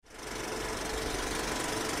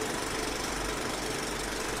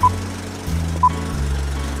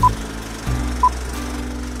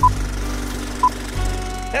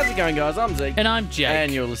it going, guys? I'm Zeke. And I'm Jake.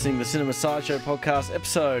 And you're listening to the Cinema Sideshow podcast,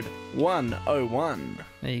 episode 101.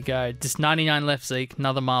 There you go. Just 99 left, Zeke.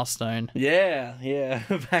 Another milestone. Yeah.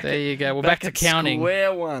 There you go. We're back to counting.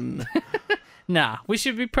 Square one. Nah, we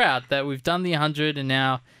should be proud that we've done the 100 and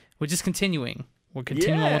now we're just continuing. We're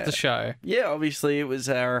continuing on with the show. Yeah, obviously it was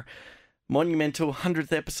our monumental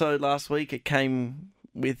 100th episode last week. It came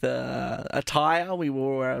with attire. We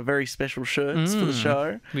wore very special shirts for the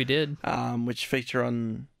show. We did. Which feature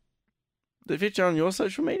on... They feature on your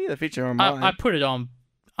social media? They feature on mine? I put it on.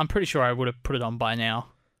 I'm pretty sure I would have put it on by now.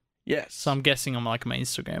 Yes. So I'm guessing on like my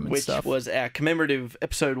Instagram and stuff. Which was our commemorative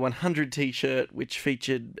episode 100 t-shirt, which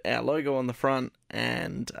featured our logo on the front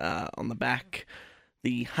and on the back,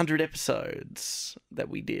 the 100 episodes that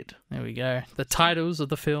we did. There we go. The titles of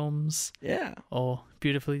the films. Yeah. All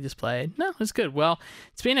beautifully displayed. No, it's good. Well,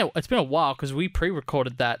 it's been a while because we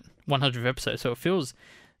pre-recorded that 100th episode, so it feels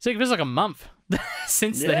like a month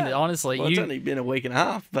since then. Honestly, well, it's only been a week and a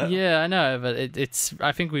half, but yeah, I know. But it's.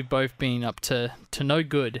 I think we've both been up to no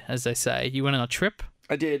good, as they say. You went on a trip.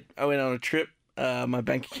 I did. I went on a trip. My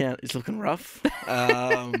bank account is looking rough,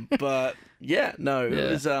 but yeah, no, it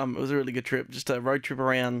was a really good trip. Just a road trip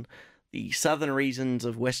around the southern regions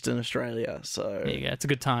of Western Australia. So there you go. It's a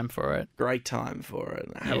good time for it. Great time for it.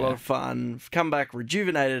 I had a lot of fun. Come back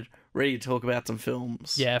rejuvenated, ready to talk about some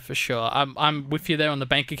films. Yeah, for sure. I'm with you there on the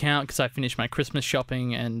bank account because I finished my Christmas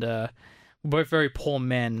shopping and we're both very poor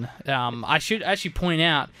men. I should actually point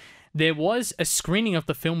out there was a screening of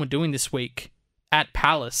the film we're doing this week at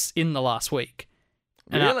Palace in the last week.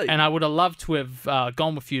 Really? And I would have loved to have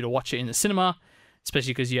gone with you to watch it in the cinema,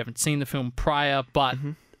 especially because you haven't seen the film prior, but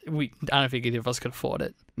I don't think either of us could afford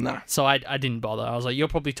it. No. So I didn't bother. I was like, you're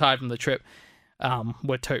probably tired from the trip.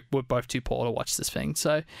 We're both too poor to watch this thing.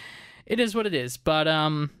 So it is what it is. But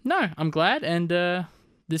no, I'm glad. And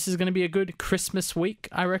this is going to be a good Christmas week,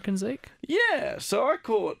 I reckon, Zeke. Yeah. So I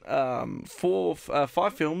caught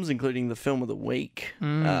 5 films, including the film of the week,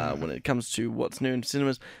 when it comes to what's new in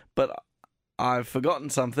cinemas. But I've forgotten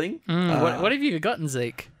something. What have you forgotten,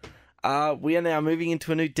 Zeke? We are now moving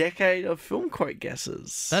into a new decade of film quote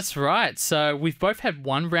guesses. That's right. So we've both had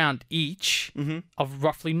one round each of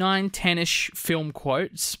roughly 9, 10-ish film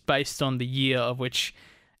quotes based on the year of which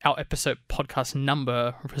our episode podcast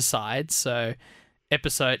number resides. So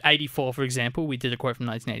episode 84, for example, we did a quote from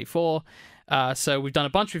 1984. So we've done a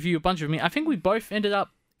bunch of you, a bunch of me. I think we both ended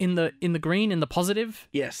up in the green, in the positive.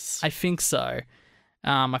 Yes. I think so.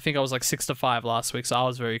 I think I was like 6-5 last week, so I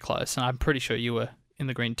was very close. And I'm pretty sure you were in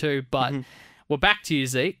the green too, but we're back to you,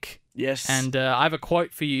 Zeke. Yes. And I have a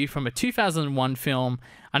quote for you from a 2001 film.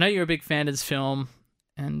 I know you're a big fan of this film,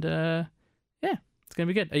 and yeah, it's going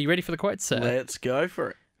to be good. Are you ready for the quote, sir? Let's go for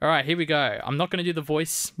it. All right, here we go. I'm not going to do the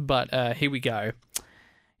voice, but here we go.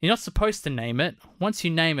 You're not supposed to name it. Once you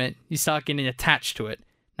name it, you start getting attached to it.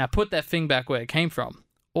 Now put that thing back where it came from.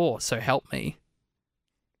 Or so help me.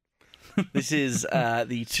 This is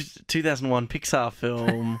the 2001 Pixar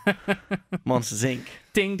film Monsters, Inc.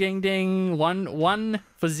 Ding, ding, ding. One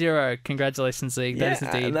for 0. Congratulations, Zeke. Yeah, that is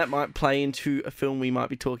indeed. And that might play into a film we might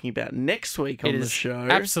be talking about next week on the show.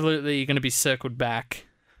 Absolutely going to be circled back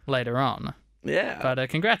later on. Yeah. But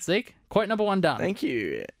congrats, Zeke. Quote number 1 done. Thank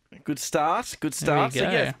you. Good start. There So you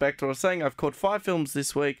go. yes, back to what I was saying. I've caught 5 films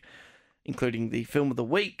this week, including the film of the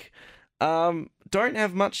week. Don't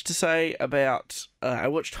have much to say about... I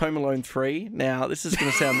watched Home Alone 3. Now, this is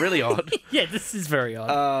going to sound really odd. Yeah, this is very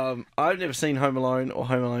odd. I've never seen Home Alone or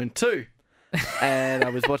Home Alone 2. And I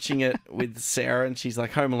was watching it with Sarah, and she's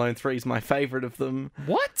like, Home Alone 3 is my favourite of them.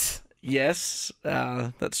 What? Yes,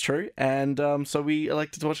 that's true. And so we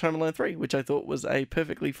elected to watch Home Alone 3, which I thought was a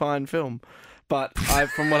perfectly fine film. But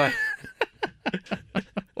from what I...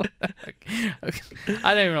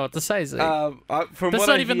 I don't even know what to say, Zeke. That's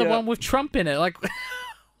not even the one with Trump in it. Like,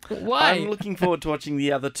 why? I'm looking forward to watching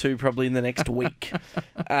the other 2 probably in the next week,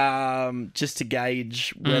 just to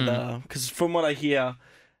gauge whether... Because from what I hear,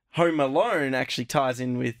 Home Alone actually ties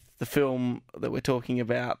in with the film that we're talking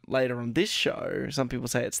about later on this show. Some people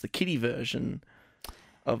say it's the kiddie version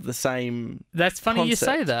of the same That's funny concept. you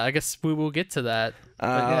say that. I guess we will get to that.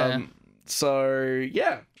 So,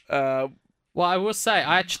 yeah. Well, I will say,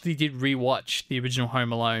 I actually did rewatch the original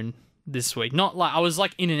Home Alone this week. Not like I was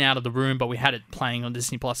like in and out of the room, but we had it playing on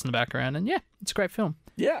Disney Plus in the background, and yeah, it's a great film.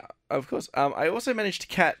 Yeah, of course. I also managed to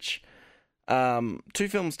catch 2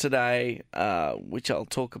 films today, which I'll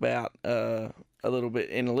talk about a little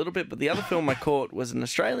bit. But the other film I caught was an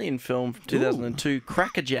Australian film from 2002,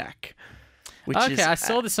 Crackerjack. Which is I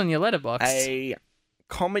saw this on your letterbox. A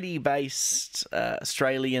comedy-based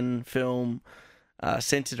Australian film.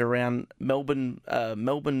 centered around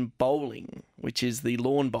Melbourne bowling, which is the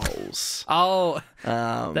lawn bowls. Oh,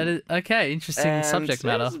 that is okay. Interesting subject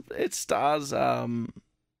matter. It stars Mick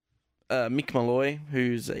Malloy,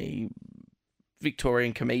 who's a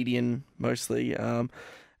Victorian comedian mostly, and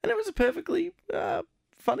it was a perfectly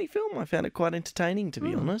funny film. I found it quite entertaining, to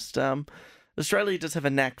be honest. Australia does have a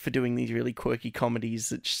knack for doing these really quirky comedies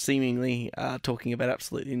that seemingly are talking about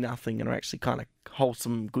absolutely nothing and are actually kind of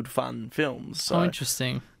wholesome, good fun films. So,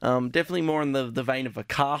 interesting. Definitely more in the vein of a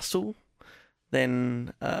Castle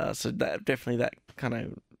than so that definitely that kind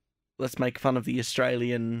of let's make fun of the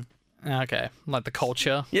Australian. Okay, like the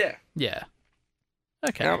culture. Yeah.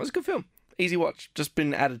 Okay. It was a good film. Easy watch. Just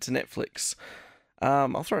been added to Netflix.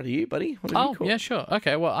 I'll throw it to you, buddy. What have you caught? Yeah, sure.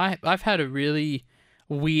 Okay, well, I've had a really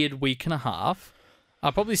weird week and a half.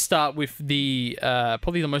 I'll probably start with the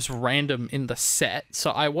probably the most random in the set. So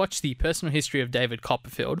I watched The Personal History of David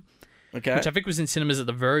Copperfield, which I think was in cinemas at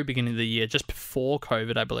the very beginning of the year, just before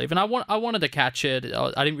COVID, I believe. And I wanted to catch it.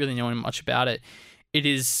 I didn't really know much about it. It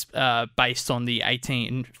is based on the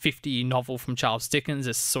 1850 novel from Charles Dickens.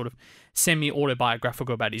 It's sort of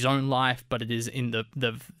semi-autobiographical about his own life, but it is in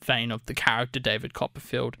the vein of the character David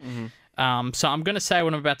Copperfield. So I'm going to say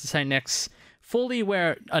what I'm about to say next, fully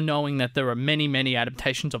aware and knowing that there are many, many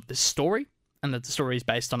adaptations of this story, and that the story is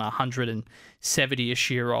based on a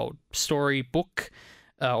 170-ish-year-old story book,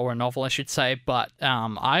 or a novel, I should say. But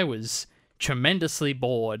I was tremendously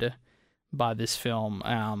bored by this film.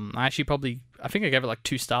 I think I gave it like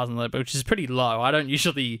 2 stars on that, which is pretty low. I don't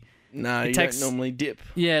usually. No, you don't normally dip.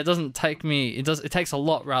 Yeah, it doesn't take me. It takes a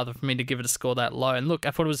lot rather for me to give it a score that low. And look,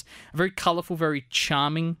 I thought it was a very colourful, very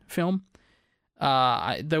charming film.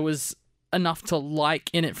 There was enough to like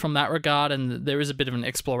in it from that regard, and there is a bit of an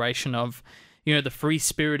exploration of, the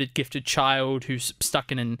free-spirited, gifted child who's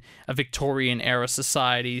stuck in a Victorian-era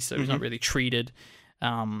society, so he's not really treated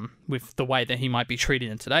with the way that he might be treated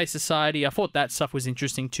in today's society. I thought that stuff was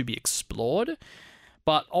interesting to be explored,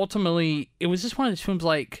 but ultimately, it was just one of those films,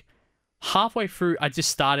 like, halfway through, I just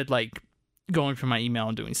started, like, going through my email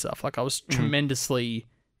and doing stuff. Like, I was tremendously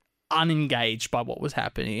unengaged by what was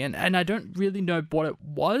happening, and I don't really know what it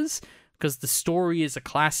was, because the story is a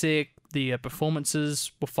classic, the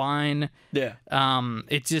performances were fine. Yeah.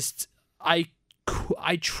 It just, I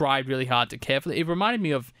tried really hard to care for it. It reminded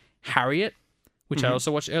me of Harriet, which I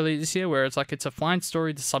also watched earlier this year, where it's like, it's a fine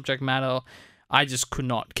story, the subject matter, I just could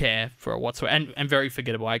not care for it whatsoever, and very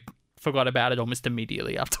forgettable. I forgot about it almost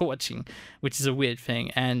immediately after watching, which is a weird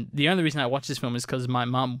thing. And the only reason I watched this film is because my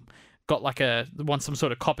mum got some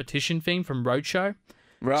sort of competition thing from Roadshow.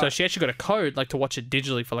 Right. So she actually got a code to watch it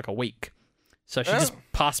digitally for a week. So she just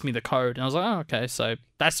passed me the code, and I was like, oh, okay. So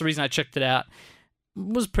that's the reason I checked it out.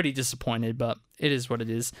 Was pretty disappointed, but it is what it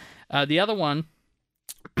is. The other one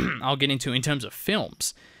I'll get into in terms of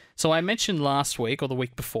films. So I mentioned last week or the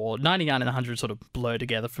week before, 99 and 100 sort of blur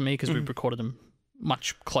together for me because we recorded them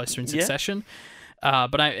much closer in succession. Yeah.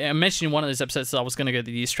 But I mentioned in one of those episodes that I was going to go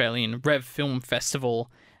to the Australian Rev Film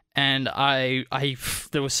Festival, and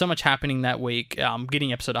there was so much happening that week,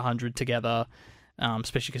 getting episode 100 together,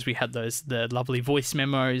 especially because we had the lovely voice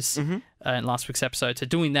memos in last week's episode. So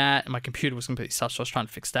doing that, and my computer was completely stuffed, so I was trying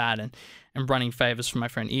to fix that, and running favours from my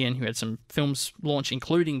friend Ian, who had some films launch,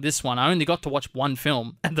 including this one. I only got to watch one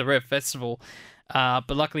film at the Rev Festival,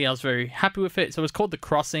 but luckily I was very happy with it. So it was called The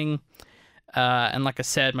Crossing, and like I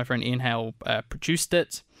said, my friend Ian Hale produced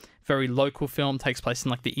it. Very local film, takes place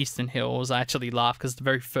in the Eastern Hills. I actually laughed because the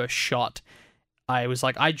very first shot, I was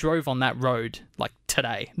like, I drove on that road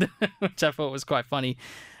today, which I thought was quite funny.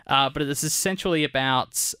 But it's essentially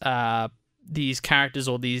about these characters,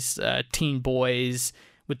 or these teen boys,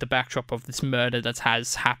 with the backdrop of this murder that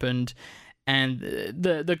has happened, and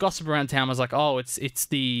the gossip around town was like, oh, it's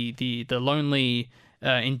the lonely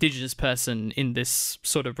Indigenous person in this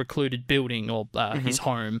sort of recluded building, or his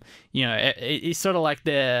home. It's sort of like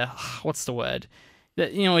their, what's the word?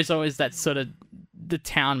 It's always that sort of the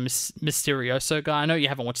town mysterioso guy. I know you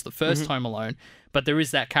haven't watched the first Home Alone, but there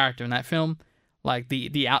is that character in that film,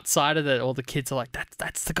 the outsider that all the kids are like,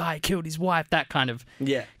 that's the guy who killed his wife, that kind of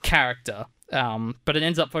character. But it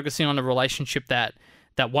ends up focusing on a relationship that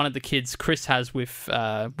one of the kids, Chris, has with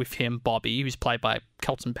him, Bobby, who's played by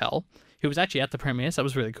Kelton Pell, who was actually at the premiere, so that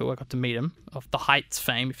was really cool. I got to meet him, of the Heights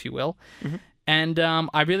fame, if you will. And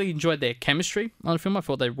I really enjoyed their chemistry on the film. I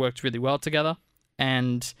thought they worked really well together.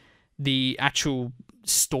 And the actual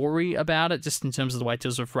story about it, just in terms of the way it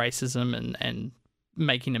deals with racism and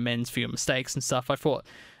making amends for your mistakes and stuff, I thought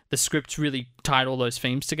the script really tied all those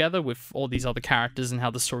themes together with all these other characters and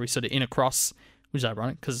how the story sort of intercross, which is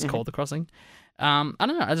ironic because it's called The Crossing. I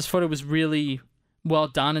don't know. I just thought it was really well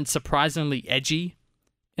done and surprisingly edgy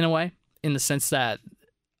in a way, in the sense that,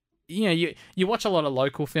 you know, you watch a lot of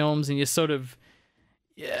local films and you're sort of,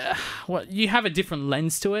 you have a different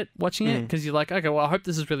lens to it watching it, because you're like, okay, well, I hope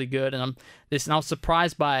this is really good, and I was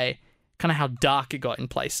surprised by kind of how dark it got in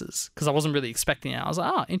places, because I wasn't really expecting it. I was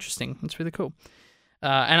like, oh, interesting, that's really cool.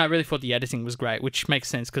 And I really thought the editing was great, which makes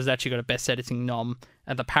sense because it actually got a Best Editing nom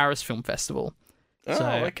at the Paris Film Festival. Oh, so,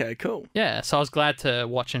 okay, cool. Yeah, so I was glad to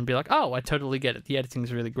watch it and be like, oh, I totally get it. The editing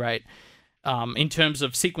is really great. In terms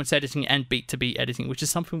of sequence editing and beat-to-beat editing, which is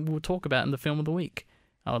something we'll talk about in the Film of the Week.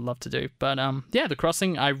 I would love to do. But yeah, The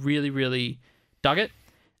Crossing, I really, really dug it.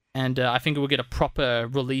 And I think it will get a proper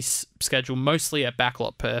release schedule, mostly at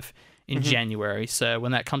Backlot Perth in January. So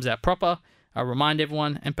when that comes out proper, I'll remind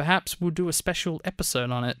everyone, and perhaps we'll do a special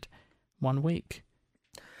episode on it one week.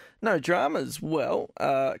 No dramas. Well,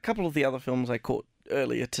 a couple of the other films I caught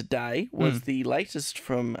earlier today was the latest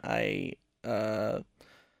from a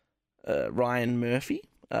Ryan Murphy.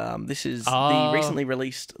 This is the recently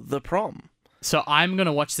released The Prom. So I'm going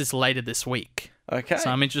to watch this later this week. Okay. So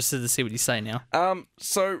I'm interested to see what you say now.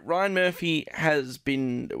 So Ryan Murphy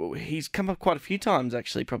he's come up quite a few times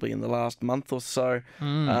actually, probably in the last month or so.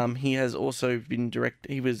 He has also been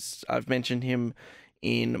I've mentioned him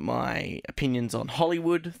in my opinions on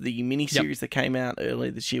Hollywood, the miniseries that came out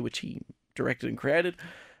earlier this year, which he directed and created.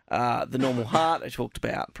 The Normal Heart, I talked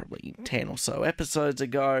about probably 10 or so episodes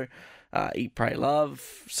ago. Eat, Pray,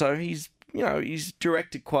 Love. So he's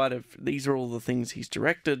directed these are all the things he's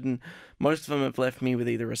directed, and most of them have left me with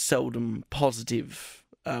either a seldom positive,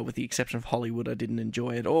 with the exception of Hollywood, I didn't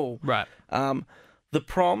enjoy at all. Right. The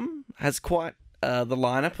Prom has quite the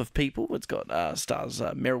lineup of people. It's got stars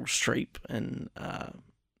Meryl Streep and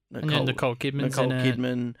Nicole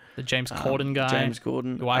Kidman, the James Corden guy, James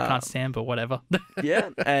Corden, who I can't stand, but whatever.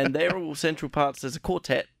 Yeah, and they're all central parts. There's a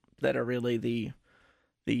quartet that are really the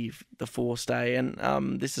forestay,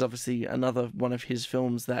 and this is obviously another one of his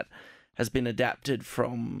films that has been adapted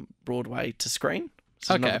from Broadway to screen.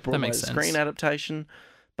 So okay, that makes sense. Screen adaptation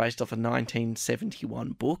based off a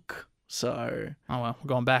 1971 book. So, oh well, we're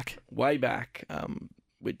going back way back.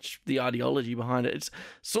 Which the ideology behind it, it's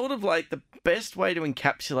sort of like the best way to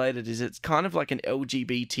encapsulate it is it's kind of like an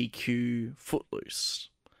LGBTQ Footloose.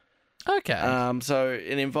 Okay. So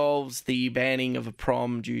it involves the banning of a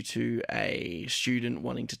prom due to a student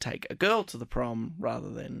wanting to take a girl to the prom rather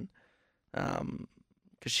than, because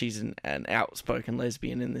she's an outspoken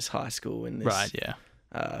lesbian in this high school in this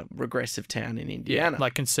regressive town in Indiana,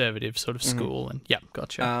 like conservative sort of school, and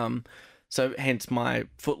gotcha. So hence my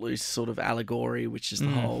Footloose sort of allegory, which is the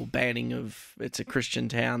whole banning of, it's a Christian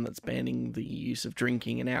town that's banning the use of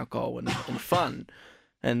drinking and alcohol and fun.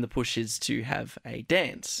 And the push is to have a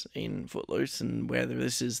dance in Footloose, and whether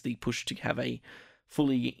this is the push to have a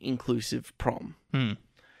fully inclusive prom.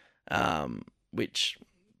 Which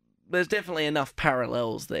there's definitely enough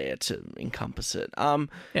parallels there to encompass it.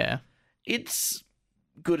 It's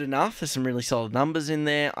good enough. There's some really solid numbers in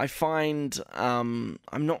there. I find I'm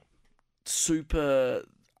not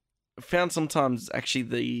found sometimes actually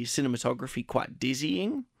the cinematography quite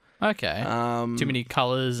dizzying. Okay. Too many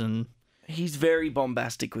colours and... He's very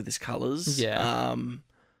bombastic with his colours. Yeah.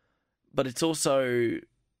 But it's also...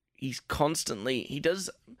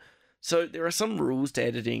 So there are some rules to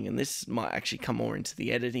editing, and this might actually come more into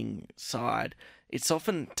the editing side. It's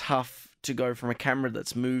often tough to go from a camera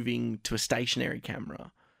that's moving to a stationary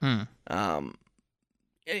camera.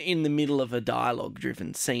 In the middle of a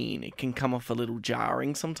dialogue-driven scene, it can come off a little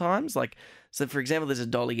jarring sometimes. Like, so for example, there's a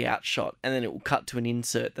dolly out shot, and then it will cut to an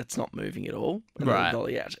insert that's not moving at all. And then a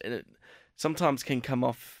dolly out, and it sometimes can come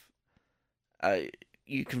off.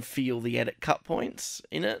 You can feel the edit cut points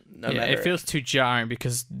in it. It feels too jarring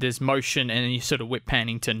because there's motion, and then you sort of whip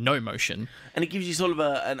panning to no motion, and it gives you sort of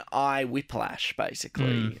an eye whiplash,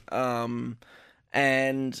 basically.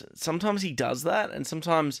 And sometimes he does that, and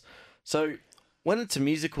sometimes so. When it's a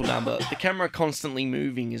musical number, the camera constantly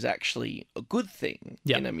moving is actually a good thing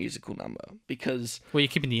in a musical number, because... Well, you're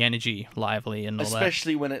keeping the energy lively and all that.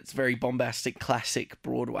 Especially when it's very bombastic, classic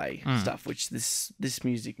Broadway stuff, which this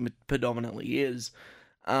music predominantly is.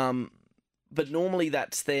 But normally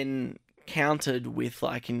that's then countered with,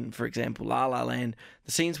 like in, for example, La La Land,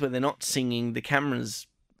 the scenes where they're not singing, the camera's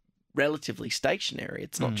relatively stationary.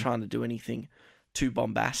 It's not trying to do anything too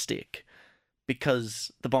bombastic,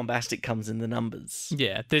 because the bombastic comes in the numbers.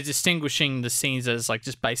 Yeah, they're distinguishing the scenes as like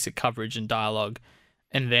just basic coverage and dialogue,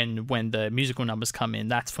 and then when the musical numbers come in,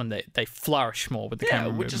 that's when they flourish more with the camera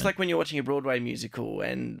movement. Which is like when you're watching a Broadway musical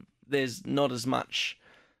and there's not as much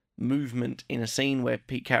movement in a scene where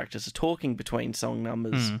characters are talking between song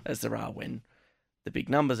numbers as there are when the big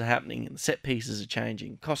numbers are happening and the set pieces are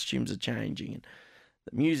changing, costumes are changing, and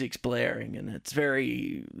the music's blaring, and it's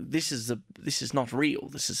very. This is not real.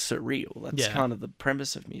 This is surreal. That's kind of the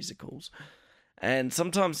premise of musicals, and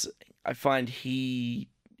sometimes I find he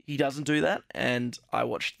doesn't do that. And I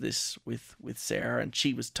watched this with Sarah, and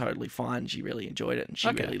she was totally fine. She really enjoyed it, and she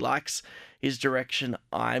really likes his direction.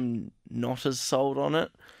 I'm not as sold on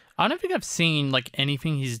it. I don't think I've seen like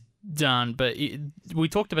anything he's done, but we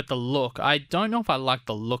talked about the look. I don't know if I like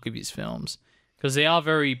the look of his films because they are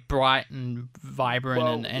very bright and vibrant.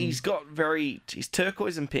 Well, and he's got his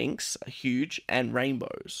turquoise and pinks are huge, and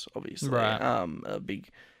rainbows, obviously, a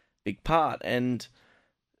big part. And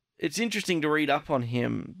it's interesting to read up on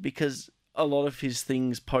him because a lot of his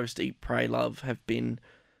things post Eat, Pray, Love have been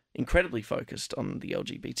incredibly focused on the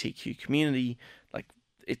LGBTQ community. Like,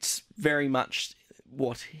 it's very much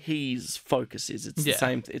what his focus is. It's the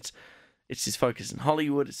same. It's his focus in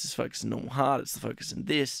Hollywood. It's his focus in Normal Heart. It's the focus in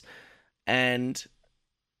this. And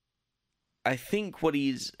I think when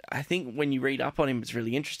you read up on him, it's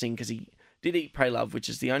really interesting because he did Eat, Pray, Love, which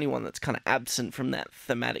is the only one that's kind of absent from that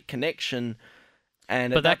thematic connection.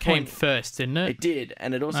 But that came first, didn't it? It did,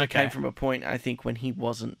 and it also came from a point, I think, when he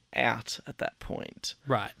wasn't out at that point.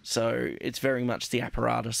 Right. So it's very much the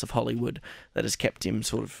apparatus of Hollywood that has kept him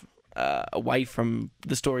sort of away from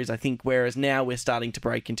the stories, I think, whereas now we're starting to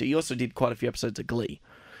break into... He also did quite a few episodes of Glee.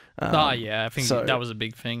 I think that was a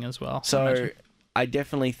big thing as well. So I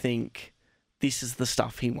definitely think this is the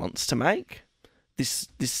stuff he wants to make, this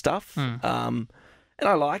stuff. And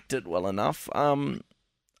I liked it well enough.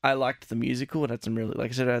 I liked the musical. It had some really, like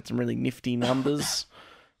I said, it had some really nifty numbers,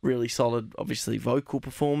 really solid, obviously, vocal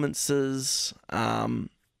performances, and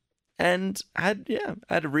had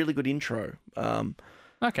a really good intro.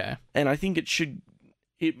 Okay. And I think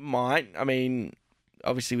it might, I mean,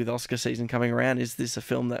 obviously with Oscar season coming around, is this a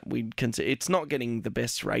film that we'd consider? It's not getting the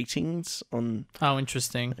best ratings on... Oh,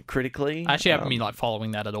 interesting. Critically. I actually haven't been, like,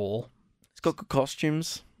 following that at all. It's got good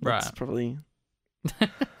costumes. Right. That's probably...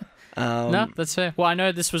 No, that's fair. Well, I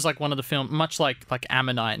know this was like one of the films, much like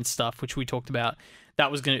Ammonite and stuff, which we talked about. That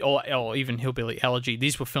was going to, or even Hillbilly Elegy.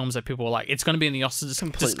 These were films that people were like, it's going to be in the Oscars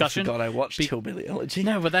discussion. Forgot I watched Hillbilly Elegy.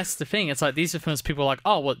 No, but that's the thing. It's like these are films people are like,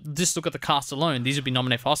 oh, well, just look at the cast alone. These would be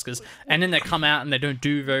nominated for Oscars, and then they come out and they don't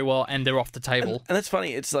do very well, and they're off the table. And that's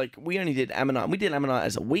funny. It's like we only did Ammonite. We did Ammonite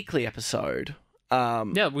as a weekly episode.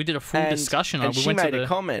 We did a full discussion on it. She made a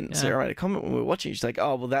comment. Sarah made a comment when we were watching. She's like,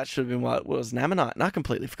 "Oh, well, that should have been what it was an Ammonite," and I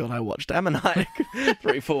completely forgot I watched Ammonite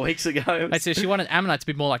 3-4 weeks ago. I see. She wanted Ammonite to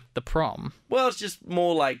be more like The Prom. Well, it's just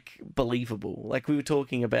more like believable. Like we were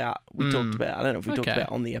talking about. We talked about. I don't know if we talked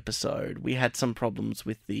about on the episode. We had some problems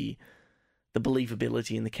with the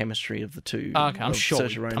believability and the chemistry of the two. Oh, okay, I'm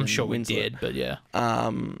sure we did, but yeah.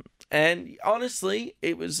 And honestly,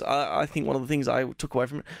 it was, I think, one of the things I took away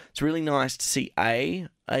from it. It's really nice to see a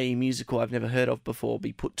musical I've never heard of before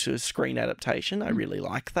be put to a screen adaptation. I really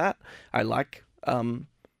like that. I like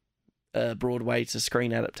Broadway to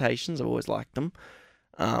screen adaptations. I've always liked them.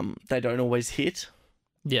 They don't always hit.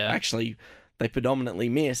 Yeah. Actually, they predominantly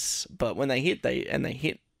miss, but when they hit, they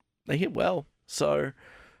hit well. So,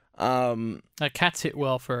 Cats hit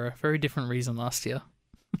well for a very different reason last year.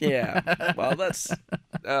 Yeah, well, that's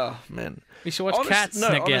man. We should watch Cats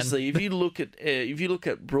again. Honestly, if you look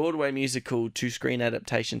at Broadway musical to screen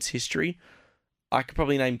adaptations history, I could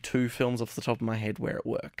probably name 2 films off the top of my head where it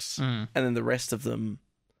works, and then the rest of them,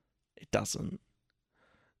 it doesn't.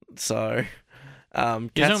 So, you're talking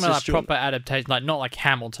about like proper adaptation, like not like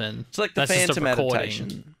Hamilton. It's like the Phantom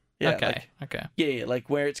adaptation. Yeah, okay. Yeah, like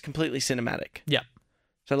where it's completely cinematic. Yeah.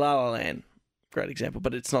 So La La Land. Great example,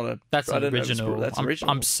 but it's not a... That's an original. That's original.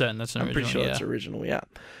 I'm certain that's an original, I'm pretty sure it's original, yeah.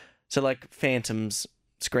 So, like, Phantom's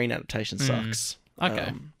screen adaptation sucks.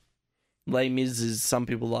 Okay. Les Mis is... Some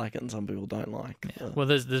people like it and some people don't like. Yeah. Well,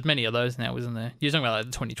 there's many of those now, isn't there? You're talking about, like,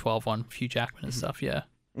 the 2012 one, Hugh Jackman and stuff, yeah.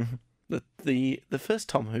 The first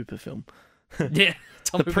Tom Hooper film. Yeah.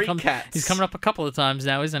 Tom the pre-Cats. He's coming up a couple of times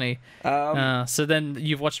now, isn't he? So then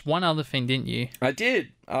you've watched one other thing, didn't you? I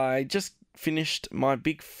did. I just... finished My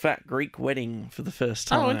Big Fat Greek Wedding for the first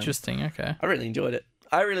time. Oh, interesting. Okay. I really enjoyed it.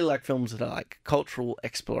 I really like films that are like cultural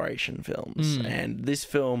exploration films, and this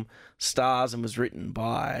film stars and was written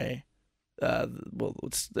by,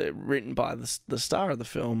 written by the star of the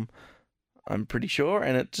film, I'm pretty sure,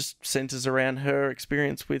 and it just centers around her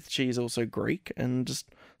experience with. She's also Greek, and just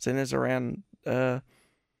centers around her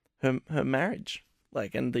marriage,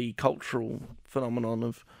 like, and the cultural phenomenon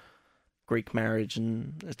of Greek marriage,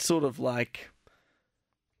 and it's sort of like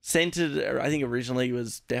centered. I think originally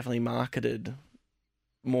was definitely marketed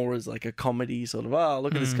more as like a comedy sort of, oh,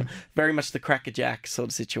 look at this, very much the Cracker Jack sort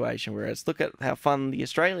of situation, whereas look at how fun the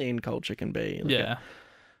Australian culture can be.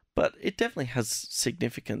 But it definitely has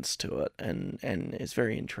significance to it and is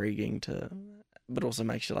very intriguing but also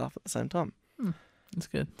makes you laugh at the same time. That's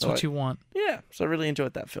good. That's what you want. Yeah, so I really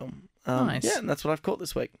enjoyed that film. Nice. Yeah, and that's what I've caught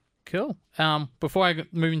this week. Cool. Before I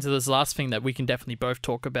move into this last thing that we can definitely both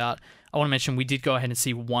talk about, I want to mention we did go ahead and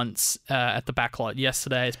see Once at the Backlot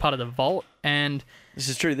yesterday as part of the Vault, and this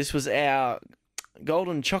is true. This was our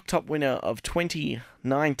Golden Choc Top winner of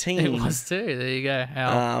 2019. It was too. There you go.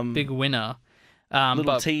 Our big winner.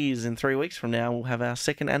 Little tease, in 3 weeks from now, we'll have our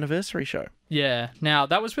second anniversary show. Yeah. Now,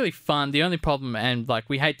 that was really fun. The only problem, and like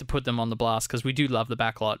we hate to put them on the blast because we do love the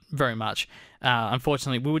Backlot very much.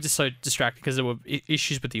 Unfortunately, we were just so distracted because there were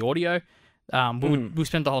issues with the audio. We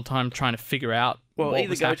spent the whole time trying to figure out what either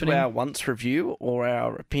was go happening. to our Once review or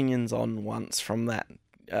our opinions on Once from that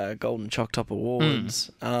Golden Choc Top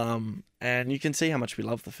Awards, and you can see how much we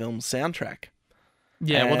love the film's soundtrack.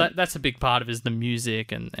 Yeah, well, that's a big part of it is the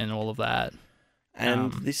music and all of that.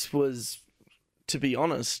 And this was, to be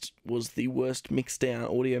honest, was the worst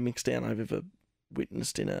audio mixdown I've ever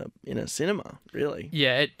witnessed in a cinema, really.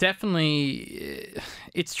 Yeah, it definitely...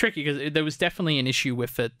 It's tricky because there was definitely an issue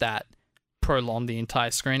with it that prolonged the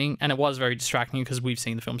entire screening, and it was very distracting because we've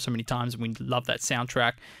seen the film so many times and we love that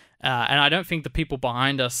soundtrack. And I don't think the people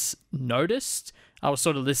behind us noticed. I was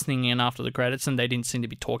sort of listening in after the credits and they didn't seem to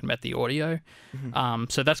be talking about the audio.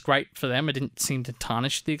 So that's great for them. It didn't seem to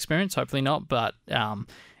tarnish the experience, hopefully not, but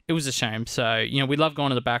it was a shame. So, we love going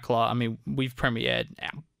to the Backlot. I mean, we've premiered,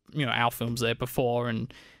 our films there before,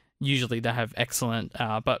 and usually they have excellent,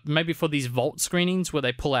 but maybe for these Vault screenings where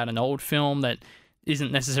they pull out an old film that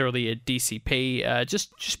isn't necessarily a DCP,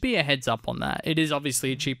 just be a heads up on that. It is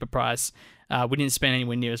obviously a cheaper price. We didn't spend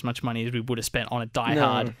anywhere near as much money as we would have spent on a Die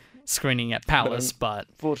Hard screening at Palace, but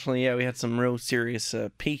fortunately, we had some real serious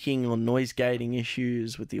peaking or noise gating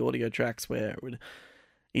issues with the audio tracks where it would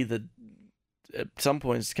either at some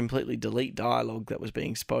points completely delete dialogue that was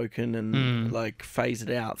being spoken and like phase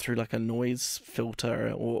it out through like a noise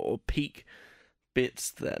filter or peak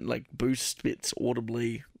bits that like boost bits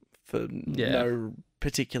audibly for no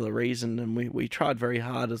particular reason. And we tried very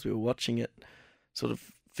hard as we were watching it, sort of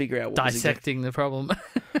figure out what dissecting the problem.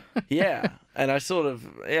 And I sort of,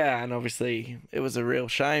 and obviously it was a real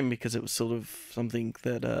shame because it was sort of something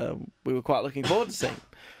that we were quite looking forward to seeing.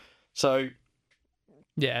 So,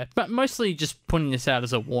 yeah, but mostly just putting this out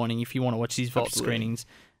as a warning if you want to watch these Vault screenings.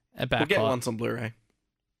 We'll get Once on Blu-ray.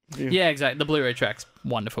 Yeah, exactly. The Blu-ray track's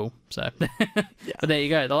wonderful. So, But there you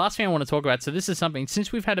go. The last thing I want to talk about, so this is something,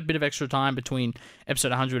 since we've had a bit of extra time between episode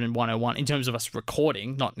 100 and 101, in terms of us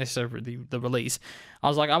recording, not necessarily the release, I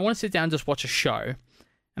was like, I want to sit down and just watch a show.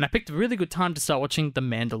 And I picked a really good time to start watching The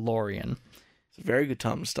Mandalorian. It's a very good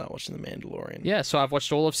time to start watching The Mandalorian. Yeah, so I've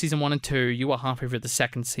watched all of season 1 and 2. You were halfway through the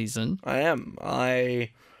second season. I am.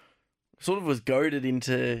 I sort of was goaded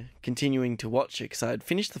into continuing to watch it because I had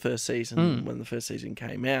finished the first season when the first season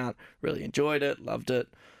came out. Really enjoyed it, loved it.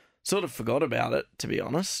 Sort of forgot about it, to be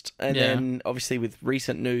honest. And then, obviously, with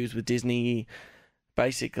recent news with Disney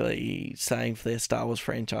basically saying for their Star Wars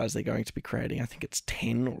franchise they're going to be creating, I think it's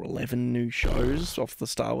 10 or 11 new shows off the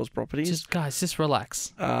Star Wars properties. Just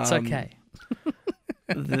relax. It's okay.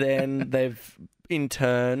 Then they've, in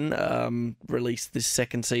turn, released this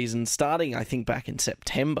second season starting, I think, back in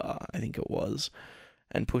September, I think it was,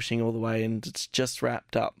 and pushing all the way, and it's just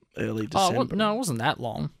wrapped up early December. Oh, well, no, it wasn't that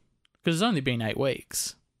long, because it's only been 8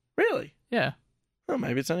 weeks. Really? Yeah. Oh,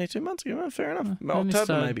 maybe it's only 2 months ago. Fair enough.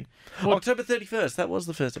 October, maybe. Well, October 31st. That was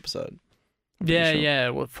the first episode. Yeah.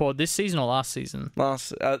 Well, for this season or last season?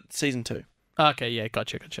 Season 2. Okay, yeah,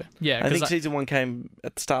 gotcha. Yeah, I think season 1 came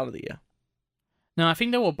at the start of the year. No, I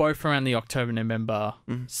think they were both around the October-November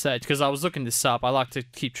stage, because I was looking this up. I like to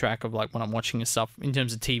keep track of like when I'm watching this stuff in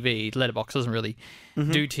terms of TV. Letterboxd doesn't really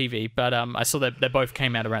do TV, but I saw that they both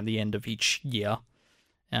came out around the end of each year.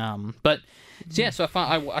 So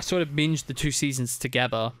I sort of binged the 2 seasons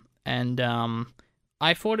together, and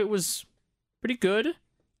I thought it was pretty good.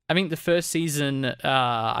 I think the first season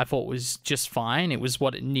I thought was just fine. It was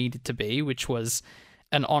what it needed to be, which was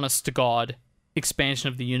an honest-to-God expansion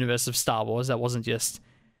of the universe of Star Wars. That wasn't just,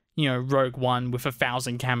 Rogue One with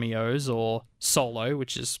 1,000 cameos, or Solo,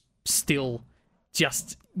 which is still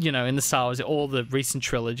just, in the Star Wars, all the recent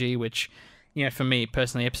trilogy, which... for me,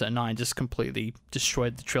 personally, Episode 9 just completely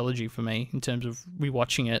destroyed the trilogy for me in terms of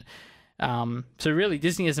rewatching it. So really,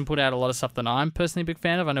 Disney hasn't put out a lot of stuff that I'm personally a big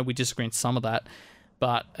fan of. I know we disagree on some of that.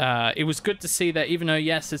 But it was good to see that even though,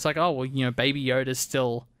 yes, it's like, Baby Yoda's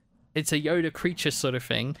still... It's a Yoda creature sort of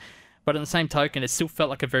thing. But But in the same token, it still felt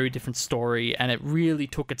like a very different story, and it really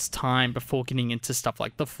took its time before getting into stuff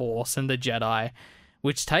like the Force and the Jedi,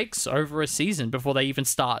 which takes over a season before they even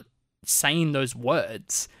start saying those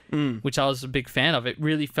words, which I was a big fan of. It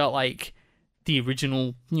really felt like the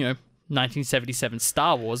original, 1977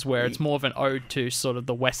 Star Wars, where it's more of an ode to sort of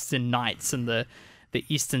the Western Knights and the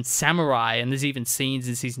Eastern Samurai, and there's even scenes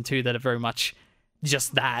in Season 2 that are very much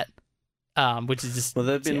just that. Which is just... Well,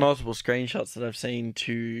 there have been multiple screenshots that I've seen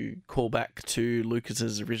to call back to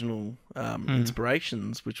Lucas's original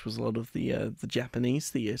inspirations, which was a lot of the Japanese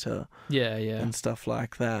theatre, and stuff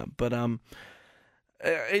like that. But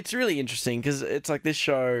it's really interesting because it's like this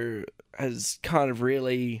show has kind of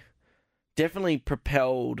really definitely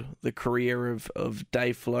propelled the career of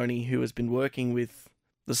Dave Filoni, who has been working with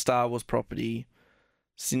the Star Wars property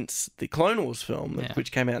since the Clone Wars film,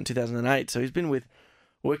 which came out in 2008. So he's been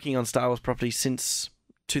working on Star Wars property since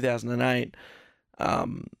 2008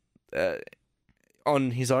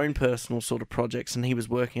 on his own personal sort of projects, and he was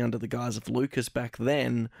working under the guise of Lucas back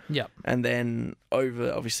then. Yep. And then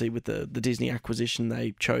obviously with the Disney acquisition,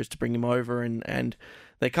 they chose to bring him over, and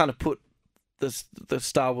they kind of put the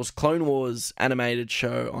Star Wars Clone Wars animated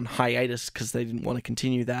show on hiatus because they didn't want to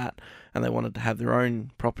continue that, and they wanted to have their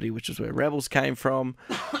own property, which is where Rebels came from.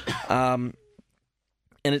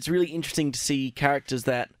 And it's really interesting to see characters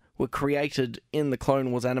that were created in the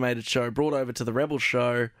Clone Wars animated show brought over to the Rebels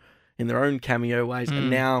show in their own cameo ways,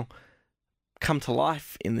 and now come to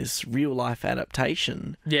life in this real-life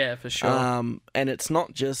adaptation. Yeah, for sure. And it's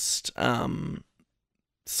not just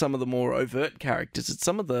some of the more overt characters, it's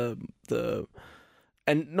some of the...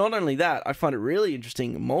 And not only that, I find it really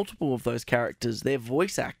interesting, multiple of those characters, their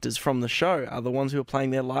voice actors from the show are the ones who are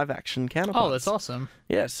playing their live-action counterparts. Oh, that's awesome.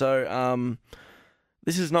 Yeah, so...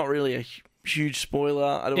 this is not really a huge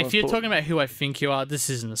spoiler. If you're talking about who I think you are, this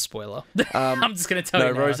isn't a spoiler. I'm just going to tell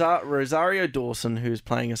you now. Rosario Dawson, who's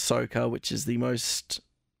playing Ahsoka, which is the most...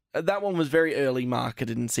 that one was very early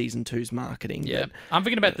marketed in Season 2's marketing. Yeah, I'm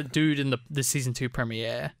thinking about the dude in the Season 2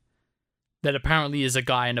 premiere that apparently is a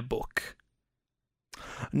guy in a book.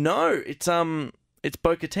 No, it's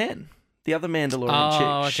Bo-Katan, the other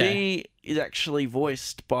Mandalorian chick. Okay. She is actually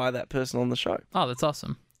voiced by that person on the show. Oh, that's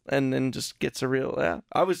awesome. And then just gets a real... Yeah.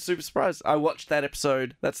 I was super surprised. I watched that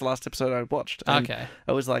episode. That's the last episode I watched. And okay.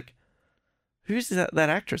 I was like, who's that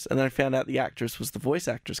actress? And then I found out the actress was the voice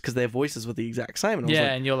actress because their voices were the exact same. And I was like,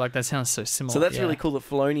 and you're like, that sounds so similar. So that's really cool that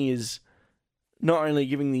Filoni is not only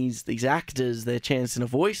giving these actors their chance in a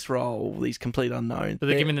voice role, these complete unknowns, but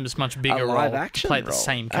they're giving them this much bigger role to play the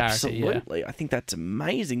same character. Absolutely. Yeah. I think that's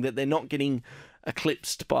amazing that they're not getting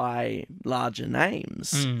eclipsed by larger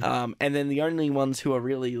names. And then the only ones who are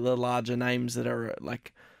really the larger names that are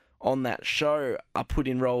like on that show are put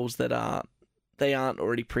in roles that they aren't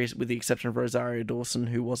already with the exception of Rosario Dawson,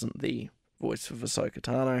 who wasn't the voice of Ahsoka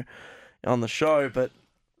Tano on the show, but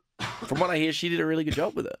from what I hear, she did a really good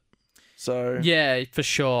job with it. So yeah, for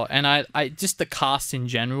sure. And I just the cast in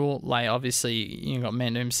general, like obviously you got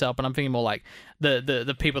Mando himself, but I'm thinking more like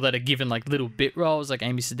the people that are given like little bit roles, like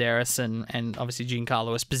Amy Sedaris and obviously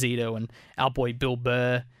Giancarlo Esposito and our boy Bill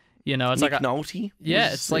Burr. You know, it's Nick like Nolte.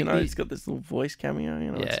 Yeah, it's like he's got this little voice cameo.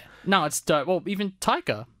 You know, yeah. No, it's dope. Well, even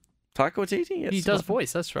Taika Waititi. He does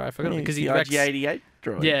voice. That's right. I forgot because the he IG-88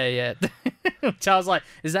 droid. Yeah. Which I was like,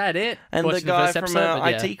 is that it? And Watching the guy first from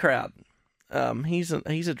episode, IT Crowd. He's a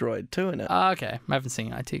droid too in it. Okay, I haven't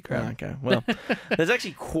seen IT Crowd. Okay, well, there's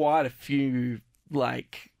actually quite a few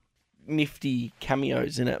like nifty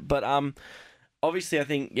cameos in it, but obviously I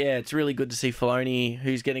think it's really good to see Filoni,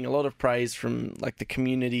 who's getting a lot of praise from like the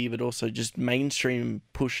community, but also just mainstream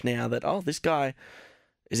push now that this guy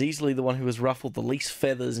is easily the one who has ruffled the least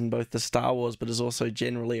feathers in both the Star Wars, but is also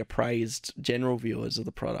generally appraised general viewers of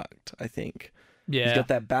the product. I think he's got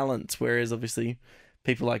that balance, whereas obviously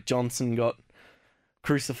people like Johnson got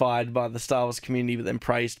crucified by the Star Wars community, but then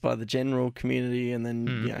praised by the general community. And then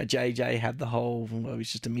JJ had the whole,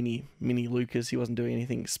 he's just a mini Lucas. He wasn't doing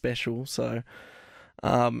anything special. So,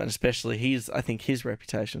 and especially I think his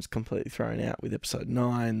reputation is completely thrown out with Episode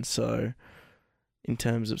 9. So,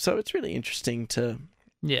 so it's really interesting to.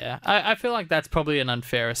 Yeah, I feel like that's probably an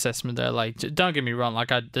unfair assessment though. Like, don't get me wrong,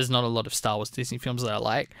 like there's not a lot of Star Wars Disney films that I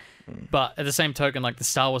like, but at the same token, like the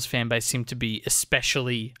Star Wars fan base seem to be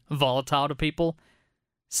especially volatile to people.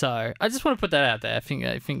 So I just want to put that out there. I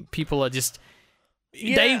think people are just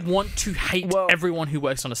they want to hate everyone who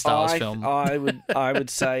works on a Star Wars film. I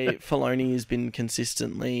would say Filoni has been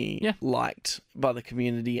consistently liked by the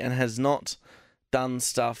community and has not done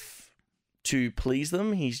stuff to please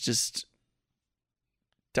them. He's just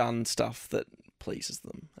done stuff that pleases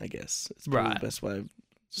them, I guess. It's probably the best way of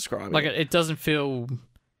describing like it. It doesn't feel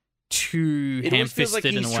too It always feels like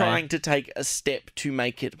ham-fisted in a he's way. trying to take a step to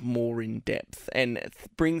make it more in depth and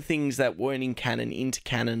bring things that weren't in canon into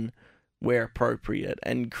canon where appropriate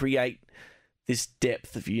and create this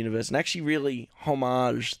depth of universe and actually really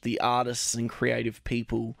homage the artists and creative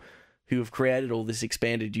people who have created all this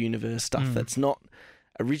expanded universe stuff that's not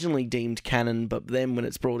originally deemed canon, but then when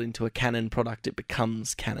it's brought into a canon product, it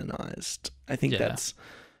becomes canonized. I think that's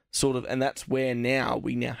sort of, and that's where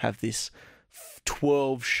we now have this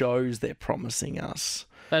 12 shows they're promising us.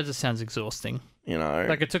 That just sounds exhausting. You know,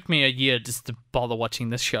 Like, it took me a year just to bother watching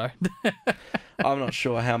this show. I'm not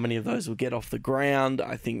sure how many of those will get off the ground.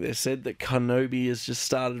 I think they said that Kenobi has just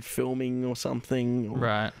started filming or something.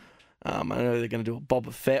 Right. I know they're going to do a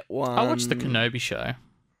Boba Fett one. I watched the Kenobi show.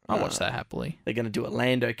 I watched that happily. They're going to do a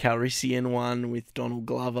Lando Calrissian one with Donald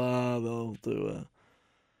Glover. They'll do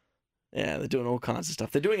they're doing all kinds of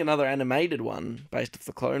stuff. They're doing another animated one based off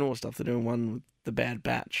the Clone Wars stuff. They're doing one with The Bad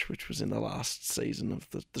Batch, which was in the last season of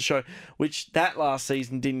the show, which that last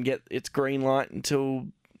season didn't get its green light until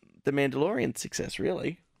The Mandalorian success,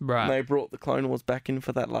 really. Right. And they brought the Clone Wars back in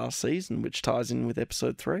for that last season, which ties in with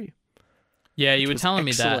episode 3. Yeah, you were was telling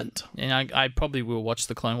excellent. me that, and I probably will watch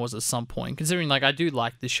the Clone Wars at some point, considering, like, I do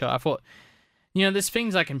like this show. I thought, you know, there's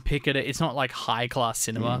things I can pick at it. It's not like high-class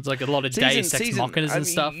cinema. It's like a lot of Deus Ex Machinas and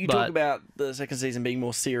stuff. You but talk about the second season being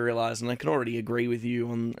more serialized, and I can already agree with you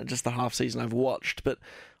on just the half season I've watched, but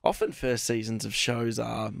often first seasons of shows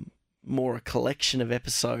are more a collection of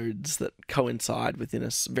episodes that coincide within a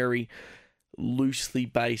very loosely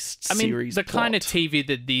based series the plot. kind of TV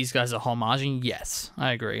that these guys are homaging, yes,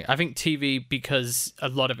 I agree. I think TV, because a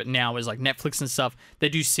lot of it now is like Netflix and stuff, they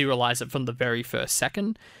do serialize it from the very first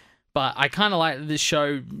second. But I kind of like that this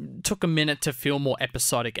show took a minute to feel more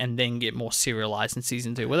episodic and then get more serialized in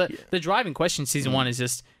season 2. Well, the driving question in season 1 is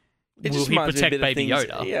just, It will just he reminds me a protect bit of Baby things,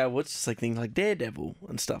 Yoda? Yeah, well, it's just like things like Daredevil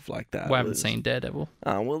and stuff like that. We haven't seen Daredevil.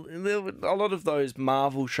 Well, there were a lot of those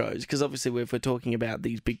Marvel shows, because obviously if we're talking about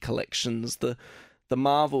these big collections, the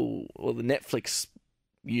Marvel or the Netflix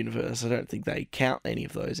universe, I don't think they count any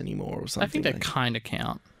of those anymore or something. I think they kind of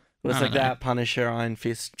count. Well, it's I like don't know. that, Punisher, Iron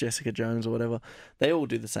Fist, Jessica Jones, or whatever. They all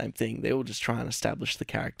do the same thing. They all just try and establish the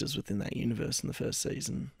characters within that universe in the first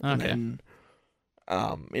season. And Okay. then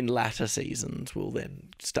in latter seasons, we'll then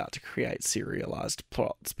start to create serialized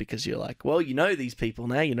plots because you're like, well, you know these people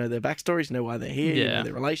now. You know their backstories. You know why they're here. You know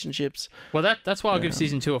their relationships. Well, that's why I'll give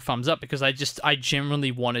season 2 a thumbs up, because I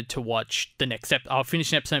generally wanted to watch the next episode. I'll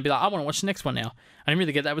finish an episode and be like, I want to watch the next one now. I didn't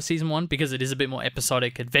really get that with season 1 because it is a bit more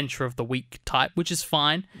episodic, adventure of the week type, which is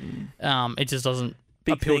fine. It just doesn't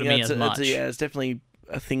appeal to me as much. It's definitely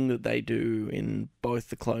a thing that they do in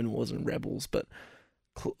both the Clone Wars and Rebels, but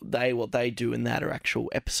what they do in that are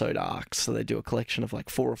actual episode arcs. So they do a collection of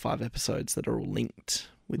like 4 or 5 episodes that are all linked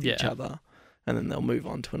with each other, and then they'll move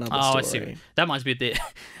on to another story. I see. That reminds me of the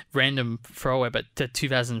random throwaway, but the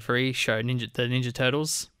 2003 show, the Ninja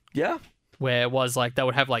Turtles. Yeah. Where it was like they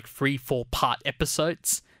would have like 3-4 part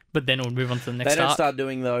episodes, but then it would move on to the next They don't arc. start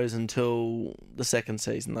doing those until the second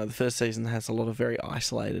season, though. The first season has a lot of very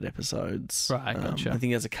isolated episodes. Right, gotcha. I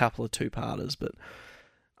think there's a couple of 2-parters, but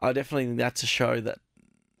I definitely think that's a show that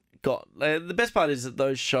got... the best part is that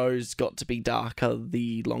those shows got to be darker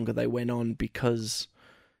the longer they went on, because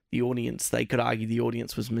the audience, they could argue the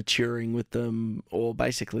audience was maturing with them, or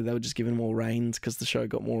basically they were just given more reins because the show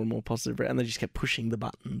got more and more positive, and they just kept pushing the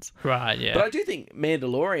buttons. Right, yeah. But I do think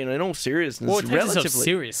Mandalorian, in all seriousness, well, it takes itself relatively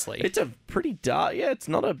seriously. it's a pretty dark. Yeah, it's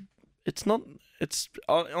on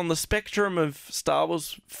the spectrum of Star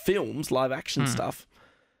Wars films, live action stuff.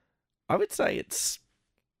 I would say it's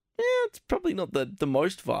probably not the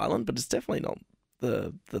most violent, but it's definitely not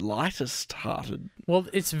the lightest hearted. Well,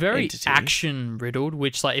 it's very entity. action riddled,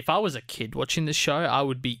 which, like, if I was a kid watching this show, I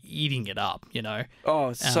would be eating it up, you know? Oh,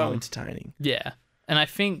 it's so entertaining. Yeah. And I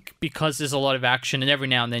think because there's a lot of action, and every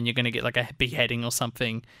now and then you're going to get like a beheading or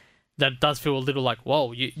something, that does feel a little like,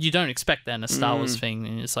 whoa, you don't expect that in a Star Wars thing.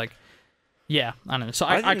 And it's like, yeah, I don't know. So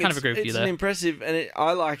I kind of agree with you there. It's an impressive, and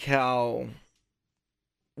I like how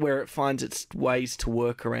where it finds its ways to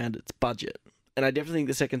work around its budget. And I definitely think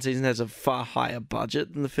the second season has a far higher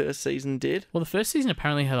budget than the first season did. Well, the first season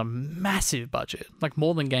apparently had a massive budget, like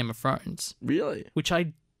more than Game of Thrones. Really? Which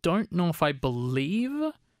I don't know if I believe,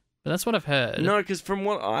 but that's what I've heard. No, because from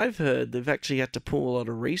what I've heard, they've actually had to pull a lot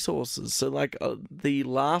of resources. So, like, the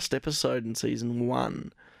last episode in season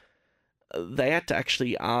 1, they had to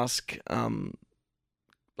actually ask,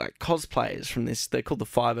 like, cosplayers from this. They're called the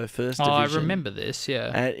 501st Division. Oh, I remember this,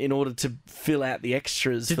 yeah. In order to fill out the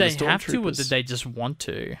extras Did for the they have to, or stormtroopers. did they just want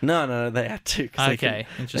to? No, they had to. 'Cause Okay,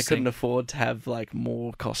 they interesting. couldn't afford to have, like,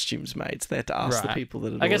 more costumes made, so they had to ask the people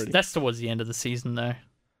that had I guess already... that's towards the end of the season, though.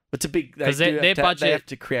 It's a big... Because They their budget... They have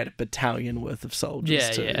to create a battalion worth of soldiers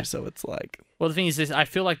too, Yeah. so it's like... Well, the thing is, I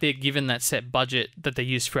feel like they're given that set budget that they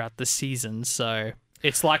use throughout the season, so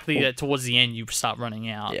it's likely that towards the end you start running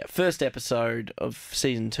out. Yeah, first episode of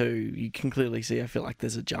season 2, you can clearly see, I feel like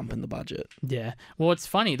there's a jump in the budget. Yeah. Well, it's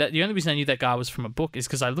funny that the only reason I knew that guy was from a book is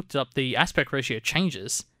because I looked up the aspect ratio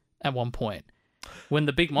changes at one point. When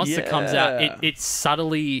the big monster comes out, it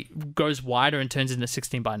subtly goes wider and turns into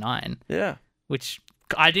 16:9. Yeah. Which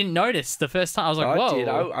I didn't notice the first time. I was like, whoa. I did.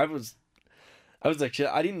 I was like,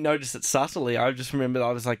 I didn't notice it subtly. I just remember I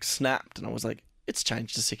was like snapped and I was like, it's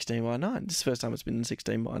changed to 16:9. This is the first time it's been in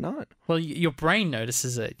 16:9. Well, your brain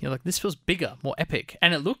notices it. You're like, this feels bigger, more epic.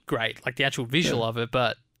 And it looked great, like the actual visual of it,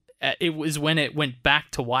 but it was when it went back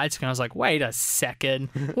to widescreen, I was like, wait a second.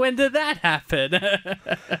 When did that happen?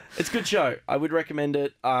 It's a good show. I would recommend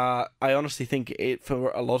it. I honestly think for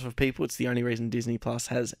a lot of people, it's the only reason Disney Plus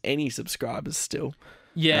has any subscribers still.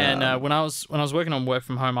 Yeah, and when I was working on work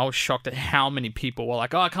from home, I was shocked at how many people were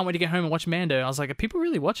like, oh, I can't wait to get home and watch Mando. I was like, are people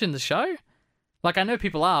really watching the show? Like, I know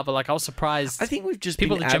people are, but like, I was surprised. I think we've just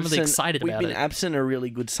people been are generally absent, excited about it. We've been absent a really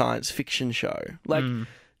good science fiction show. Like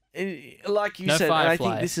you No said, and I think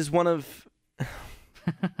Firefly. this is one of...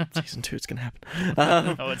 Season 2, it's going to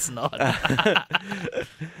happen. No, it's not.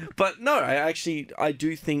 But no, I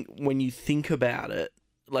do think when you think about it,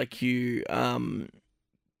 like you...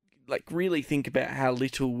 like really think about how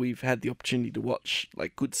little we've had the opportunity to watch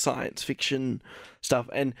like good science fiction stuff,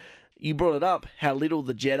 and you brought it up how little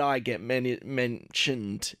the Jedi get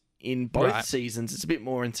mentioned in both seasons. It's a bit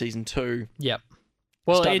more in season 2. Yep.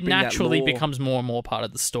 Well, Start it to bring that naturally lore. becomes more and more part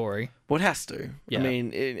of the story. Well, it has to. Yeah. I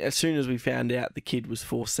mean, as soon as we found out the kid was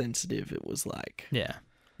force sensitive, it was like... Yeah.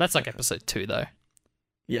 That's like episode 2, though.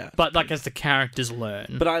 Yeah. But like as the characters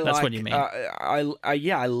learn. But that's what you mean.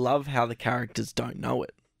 I love how the characters don't know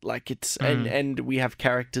it. Like it's and we have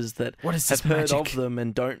characters that What is have this heard magic? of them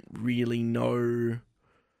and don't really know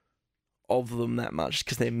of them that much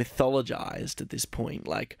because they're mythologized at this point.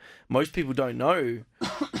 Like most people don't know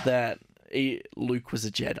that Luke was a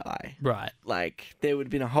Jedi. Right. Like there would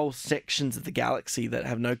have been a whole sections of the galaxy that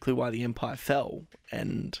have no clue why the Empire fell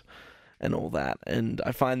and all that. And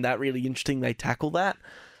I find that really interesting. They tackle that.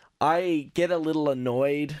 I get a little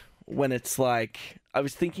annoyed when it's like, I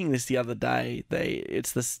was thinking this the other day,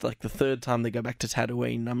 it's this like the third time they go back to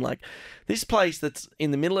Tatooine. I'm like, this place that's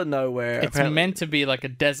in the middle of nowhere. It's meant to be like a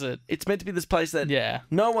desert. It's meant to be this place that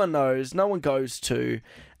no one knows, no one goes to,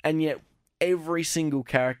 and yet every single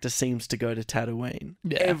character seems to go to Tatooine.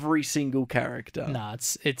 Yeah. Every single character. Nah,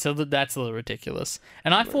 that's a little ridiculous.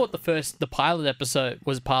 And I thought the pilot episode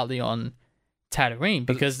was partly on Tatooine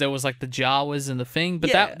because there was like the Jawas and the thing,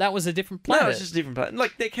 but that was a different planet. No, it's just a different planet.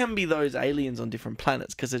 Like there can be those aliens on different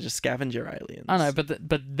planets because they're just scavenger aliens. I know,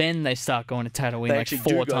 but then they start going to Tatooine They like actually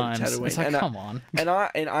 4 do go to times. Tatooine. It's like, And come on.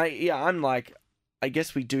 I'm like, I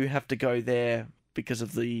guess we do have to go there because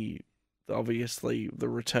of obviously the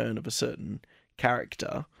return of a certain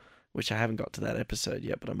character, which I haven't got to that episode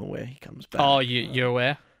yet, but I'm aware he comes back. Oh, you're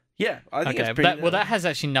aware? Yeah, I think okay, it's pretty... that has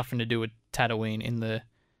actually nothing to do with Tatooine in the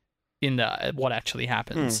what actually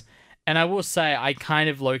happens. And I will say I kind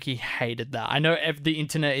of low-key hated that. I know the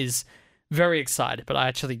internet is very excited, but I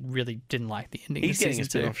actually really didn't like the ending. He's of getting a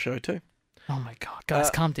season 2. spin-off show too. Oh my god, guys,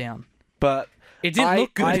 calm down. But it didn't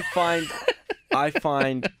look good. I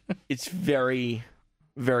find it's very,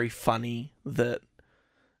 very funny that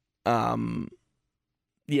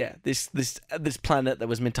this planet that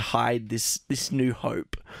was meant to hide this new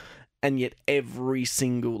hope, and yet every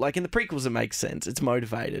single, like in the prequels it makes sense, it's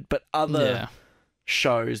motivated, but other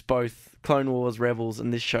shows, both Clone Wars, Rebels,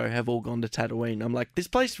 and this show have all gone to Tatooine. I'm like, this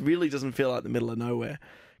place really doesn't feel like the middle of nowhere.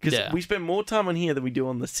 Because we spend more time on here than we do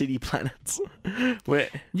on the city planets.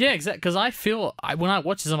 Yeah, exactly. Because I feel, when I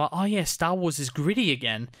watch this, I'm like, oh yeah, Star Wars is gritty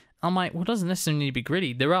again. I'm like, well, it doesn't necessarily need to be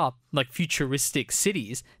gritty. There are like futuristic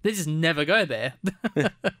cities. They just never go there.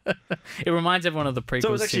 It reminds everyone of the prequels. So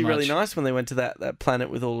it was actually too much. really nice when they went to that planet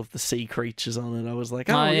with all of the sea creatures on it. I was like,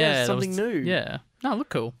 oh yeah, something new. Yeah. No, it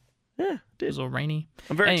looked cool. Yeah, it did. It was all rainy.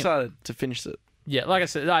 I'm very excited to finish it. Yeah, like I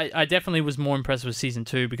said, I definitely was more impressed with season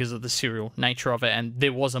 2 because of the serial nature of it, and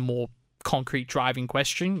there was a more concrete driving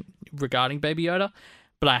question regarding Baby Yoda,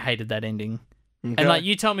 but I hated that ending. Okay. And like,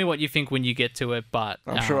 you tell me what you think when you get to it, but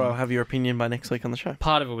I'm sure I'll have your opinion by next week on the show.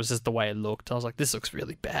 Part of it was just the way it looked. I was like, this looks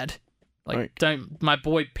really bad. Like, my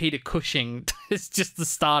boy Peter Cushing is just the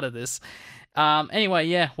start of this. Anyway,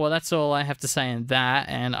 yeah, well, that's all I have to say on that,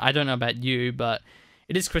 and I don't know about you, but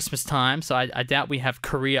it is Christmas time, so I doubt we have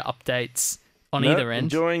career updates on either end.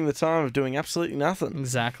 Enjoying the time of doing absolutely nothing.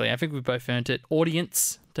 Exactly. I think we both earned it.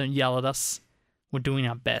 Audience, don't yell at us. We're doing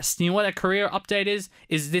our best. You know what a career update is?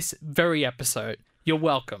 Is this very episode. You're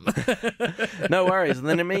welcome. No worries. And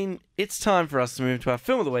then, it's time for us to move to our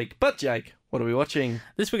film of the week. But, Jake, what are we watching?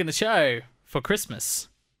 This week in the show, for Christmas,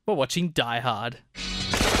 we're watching Die Hard.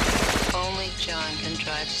 Only John can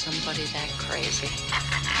drive somebody that crazy.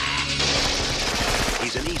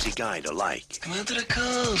 He's an easy guy to like. Come out to the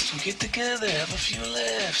coast, we'll get together, have a few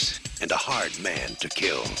laughs. And a hard man to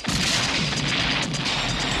kill.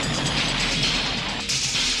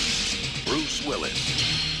 Bruce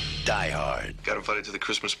Willis, Die Hard. Got invited to the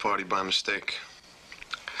Christmas party by mistake.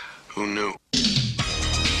 Who knew?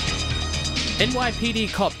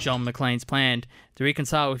 NYPD cop John McClane's plan to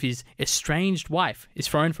reconcile with his estranged wife is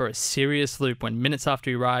thrown for a serious loop when minutes after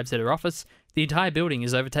he arrives at her office, the entire building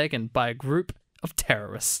is overtaken by a group of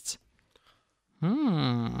terrorists.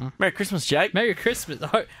 Merry Christmas, Jake. Merry Christmas.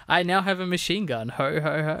 I now have a machine gun. Ho,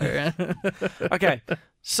 ho, ho. Okay,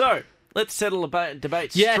 so let's settle a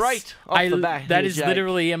debate straight off the bat. That here, is Jake.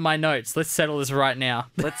 literally in my notes. Let's settle this right now.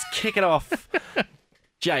 Let's kick it off.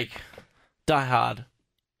 Jake, Die Hard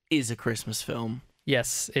is a Christmas film.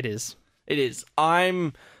 Yes, it is. It is.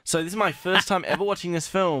 So this is my first time ever watching this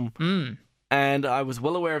film, and I was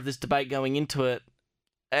well aware of this debate going into it,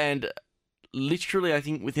 and literally, I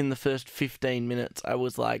think within the first 15 minutes, I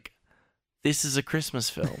was like, this is a Christmas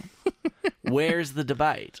film. Where's the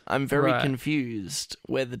debate? I'm very confused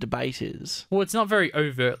where the debate is. Well, it's not very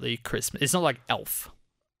overtly Christmas. It's not like Elf,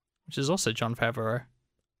 which is also Jon Favreau.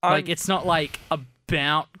 Like, it's not like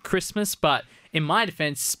about Christmas, but in my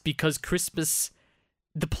defense, because Christmas,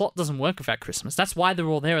 the plot doesn't work without Christmas. That's why they're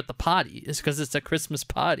all there at the party, is because it's a Christmas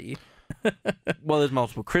party. Well, there's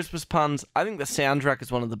multiple Christmas puns. I think the soundtrack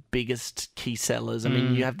is one of the biggest key sellers. I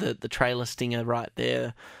mean, you have the trailer stinger right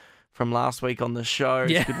there from last week on the show.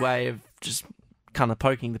 It's a good way of just kind of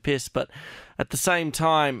poking the piss. But at the same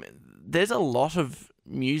time, there's a lot of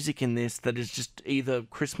music in this that is just either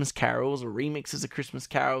Christmas carols or remixes of Christmas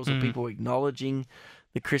carols or people acknowledging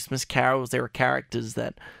the Christmas carols. There are characters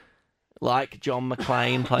that, like John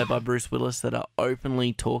McClane, played by Bruce Willis, that are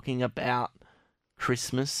openly talking about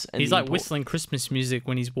Christmas. And he's like whistling Christmas music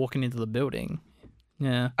when he's walking into the building.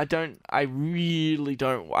 Yeah. I really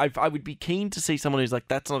don't. I would be keen to see someone who's like,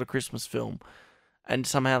 that's not a Christmas film. And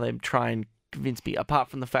somehow they try and convince me, apart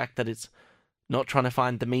from the fact that it's not trying to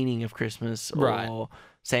find the meaning of Christmas or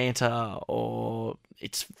Santa, or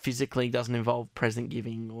it's physically doesn't involve present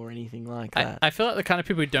giving or anything like that. I feel like the kind of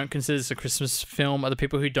people who don't consider this a Christmas film are the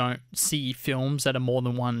people who don't see films that are more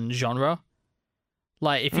than one genre.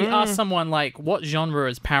 Like, if you ask someone, like, what genre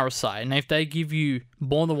is Parasite, and if they give you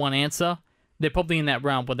more than one answer, they're probably in that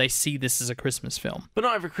realm where they see this as a Christmas film. But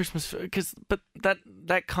not every Christmas, but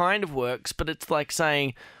that kind of works, but it's like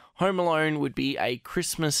saying Home Alone would be a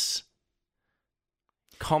Christmas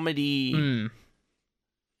comedy...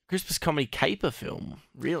 Christmas comedy caper film,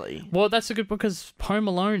 really. Well, that's a good, because Home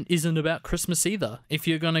Alone isn't about Christmas either, if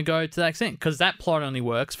you're going to go to that extent, because that plot only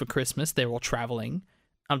works for Christmas. They're all traveling.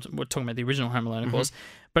 We're talking about the original Home Alone, of course.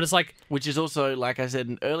 But it's like... Which is also, like I said,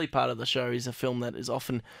 an early part of the show is a film that is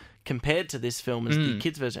often compared to this film as the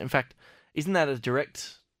kids' version. In fact, isn't that a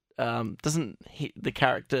direct... doesn't the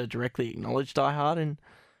character directly acknowledge Die Hard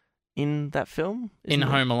in that film?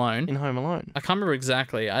 Home Alone? In Home Alone. I can't remember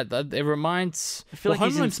exactly. It reminds... I feel like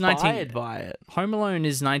he's inspired by it. Home Alone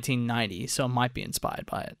is 1990, so it might be inspired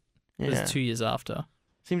by it. Yeah. It's 2 years after. I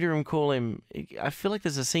seem to recall him... I feel like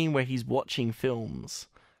there's a scene where he's watching films...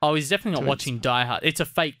 Oh, he's definitely not watching Die Hard. It's a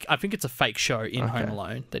fake... I think it's a fake show in Home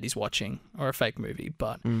Alone that he's watching, or a fake movie.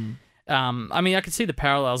 But, I mean, I could see the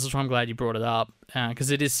parallels. That's why I'm glad you brought it up, because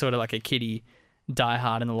it is sort of like a kiddie Die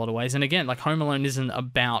Hard in a lot of ways. And again, like, Home Alone isn't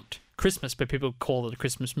about Christmas, but people call it a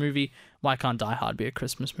Christmas movie. Why can't Die Hard be a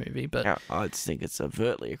Christmas movie? But yeah, I just think it's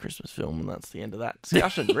overtly a Christmas film, and that's the end of that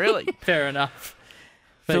discussion, really. Fair enough.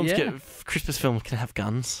 Christmas films can have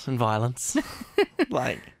guns and violence.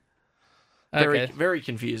 Like... Okay. Very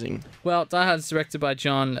confusing. Well, Die Hard is directed by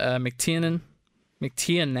John McTiernan.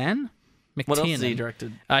 What else has he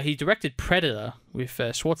directed? He directed Predator with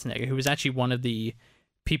Schwarzenegger, who was actually one of the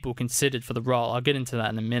people considered for the role. I'll get into that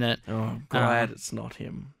in a minute. Oh, glad it's not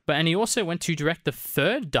him. And he also went to direct the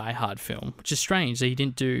third Die Hard film, which is strange that he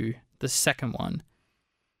didn't do the second one.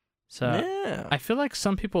 So yeah. I feel like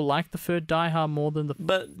some people like the third Die Hard more than the...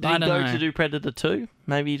 But did he go to do Predator 2?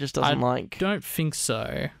 Maybe he just doesn't like... I don't think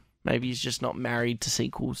so. Maybe he's just not married to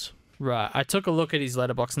sequels. Right. I took a look at his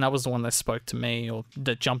letterbox, and that was the one that spoke to me, or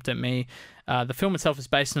that jumped at me. The film itself is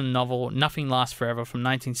based on a novel, Nothing Lasts Forever, from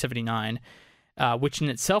 1979, which in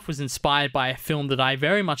itself was inspired by a film that I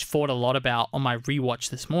very much thought a lot about on my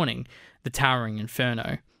rewatch this morning, The Towering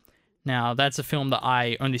Inferno. Now, that's a film that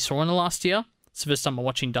I only saw in the last year, It's the first time I'm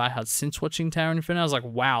watching Die Hard since watching Tower of Infinity. I was like,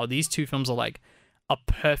 wow, these two films are like a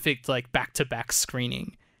perfect like back-to-back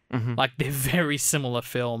screening. Like they're very similar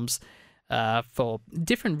films for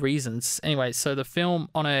different reasons. Anyway, so the film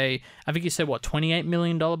on I think you said what, $28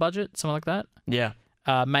 million budget, something like that. Yeah.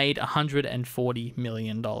 Made $140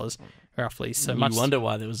 million roughly. So You wonder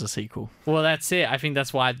why there was a sequel. Well, that's it. I think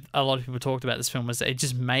that's why a lot of people talked about this film, was that it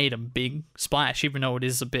just made a big splash, even though it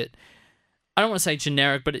is a bit, I don't want to say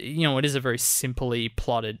generic, but it is a very simply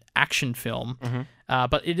plotted action film.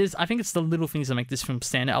 But it is, I think it's the little things that make this film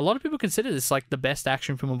stand out. A lot of people consider this like the best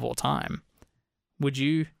action film of all time. Would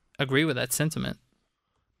you agree with that sentiment?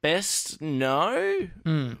 Best? No.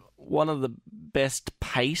 One of the best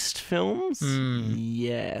paced films?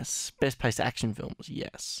 Yes. Best paced action films?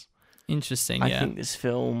 Yes. Interesting, I think this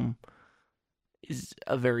film is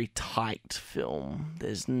a very tight film.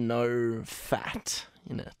 There's no fat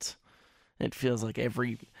in it. It feels like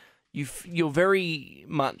you're very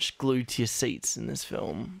much glued to your seats in this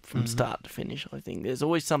film from start to finish. I think there's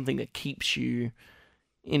always something that keeps you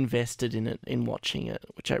invested in it, in watching it,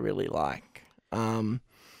 which I really like. But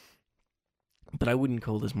I wouldn't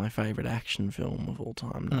call this my favourite action film of all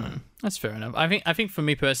time, no. That's fair enough. I think for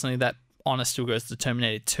me personally, that honour still goes to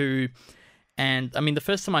Terminator 2. And, I mean, the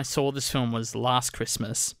first time I saw this film was last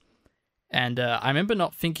Christmas. And I remember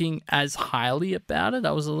not thinking as highly about it.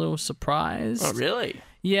 I was a little surprised. Oh, really?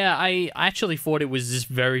 Yeah, I actually thought it was just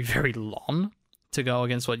very, very long, to go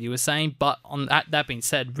against what you were saying. But on that being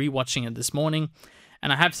said, rewatching it this morning,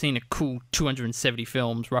 and I have seen a cool 270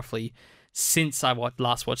 films, roughly, since I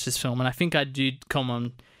last watched this film, and I think I did come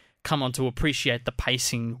on to appreciate the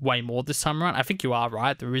pacing way more this time around. I think you are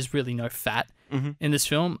right. There is really no fat in this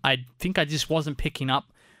film. I think I just wasn't picking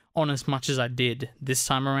up on as much as I did this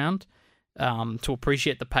time around to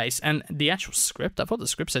appreciate the pace. And the actual script, I thought the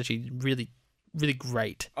script's actually really, really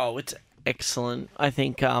great. Oh, it's excellent. I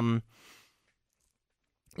think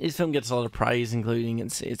this film gets a lot of praise, including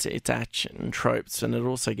its action tropes, and it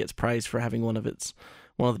also gets praise for having one of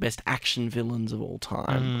the best action villains of all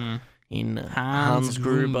time in Hans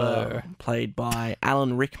Gruber, played by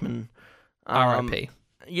Alan Rickman. R.I.P.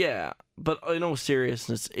 Yeah, but in all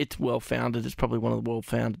seriousness, it's well-founded. It's probably one of the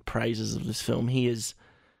well-founded praises of this film. He is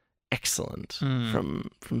excellent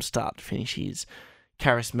from start to finish. He's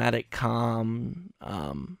charismatic, calm,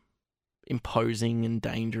 imposing and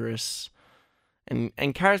dangerous, and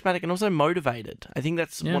charismatic and also motivated. I think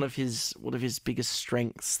that's one of his biggest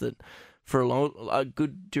strengths, that for a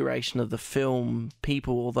good duration of the film,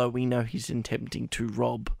 people, although we know he's attempting to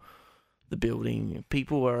rob the building,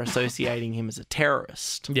 people were associating him as a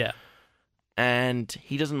terrorist. Yeah. And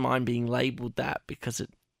he doesn't mind being labelled that because it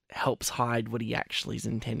helps hide what he actually is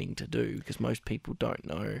intending to do, because most people don't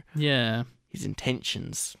know his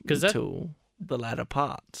intentions until the latter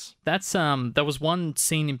parts. That's there was one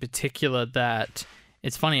scene in particular that,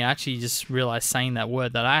 it's funny, I actually just realised saying that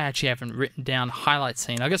word that I actually haven't written down, highlight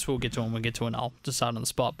scene. I guess we'll get to it when we get to it and I'll decide on the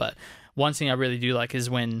spot. But one thing I really do like is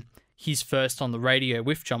when he's first on the radio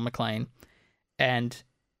with John McClane, and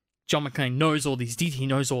John McClane knows all these details, he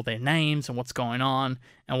knows all their names and what's going on,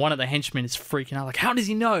 and one of the henchmen is freaking out, like, how does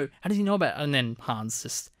he know? How does he know about it? And then Hans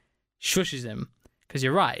just shushes him, because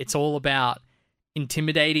you're right, it's all about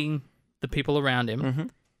intimidating the people around him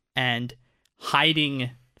and hiding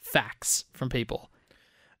facts from people.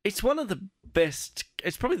 It's one of the best,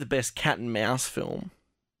 it's probably the best cat and mouse film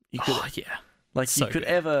you could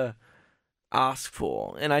ever ask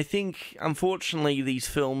for. And I think, unfortunately, these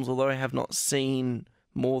films, although I have not seen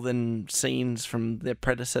more than scenes from their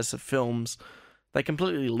predecessor films, they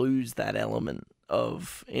completely lose that element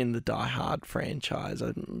in the Die Hard franchise.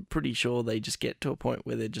 I'm pretty sure they just get to a point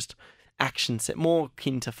where they're just action set, more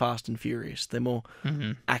akin to Fast and Furious. They're more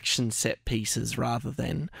action set pieces rather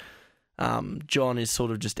than John is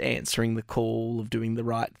sort of just answering the call of doing the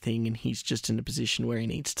right thing, and he's just in a position where he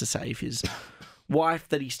needs to save his wife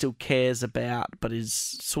that he still cares about, but is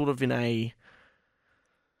sort of in a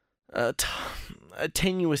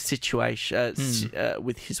tenuous situation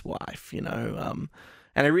with his wife, you know.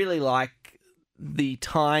 And I really like the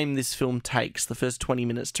time this film takes, the first 20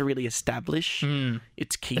 minutes, to really establish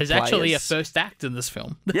its key players. There's actually a first act in this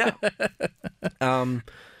film. Yeah.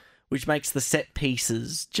 Which makes the set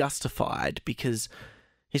pieces justified, because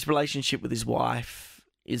his relationship with his wife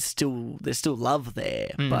is there's still love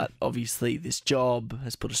there, but obviously this job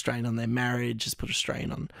has put a strain on their marriage, has put a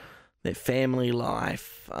strain on their family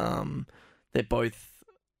life. They're both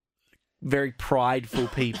very prideful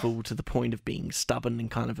people to the point of being stubborn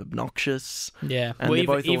and kind of obnoxious. Yeah. And Well, they've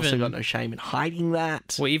both also even- got no shame in hiding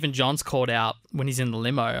that. Well, even John's called out when he's in the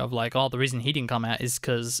limo of like, oh, the reason he didn't come out is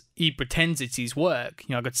because he pretends it's his work.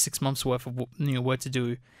 I got 6 months worth of work to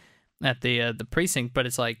do at the precinct, but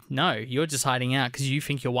it's like, no, you're just hiding out because you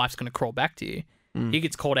think your wife's going to crawl back to you. He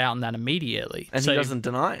gets called out on that immediately. And he doesn't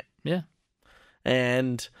deny it. Yeah.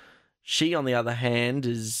 And she, on the other hand,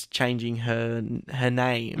 is changing her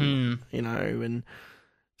name, and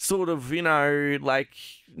sort of, like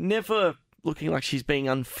never looking like she's being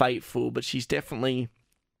unfaithful, but she's definitely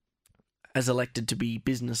has elected to be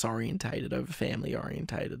business orientated over family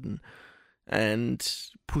orientated, and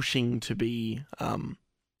pushing to be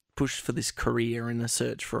pushed for this career and a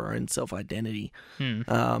search for her own self identity.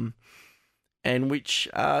 And which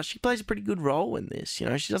she plays a pretty good role in this. She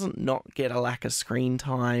doesn't not get a lack of screen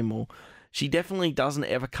time, or she definitely doesn't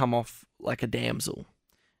ever come off like a damsel.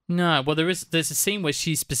 No, well, there's a scene where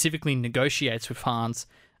she specifically negotiates with Hans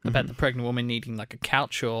about the pregnant woman needing like a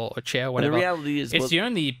couch or a chair or whatever. And the reality is, it's the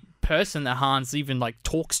only person that Hans even like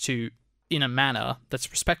talks to in a manner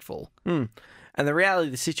that's respectful. And the reality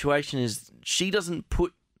of the situation is she doesn't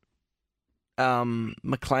put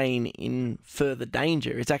McClane in further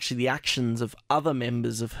danger. It's actually the actions of other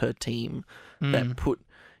members of her team that put,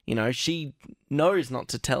 she knows not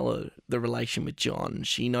to tell her the relation with John.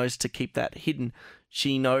 She knows to keep that hidden.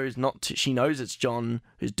 She knows it's John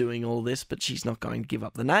who's doing all this, but she's not going to give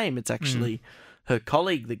up the name. It's actually her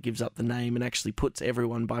colleague that gives up the name and actually puts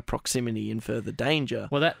everyone by proximity in further danger.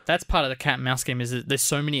 Well, that's part of the cat and mouse game, is that there's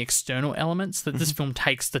so many external elements that this film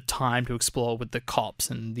takes the time to explore with the cops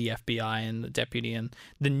and the FBI and the deputy and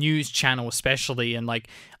the news channel especially, and like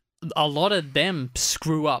a lot of them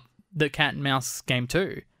screw up the cat and mouse game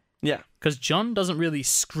too. Yeah. Because John doesn't really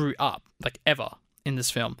screw up, like, ever in this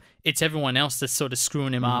film. It's everyone else that's sort of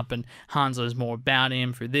screwing him up, and Hans knows more about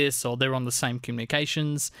him through this, or they're on the same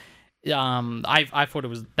communications. I thought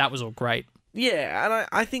that was all great. Yeah, and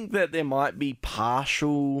I think that there might be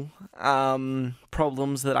partial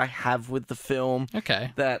problems that I have with the film.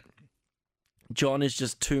 Okay. That John is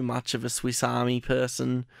just too much of a Swiss Army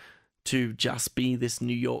person to just be this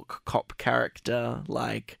New York cop character.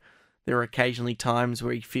 Like, there are occasionally times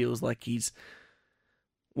where he feels like he's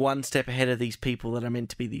one step ahead of these people that are meant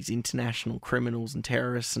to be these international criminals and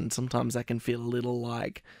terrorists, and sometimes that can feel a little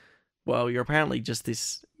like, well, you're apparently just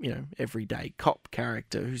this, everyday cop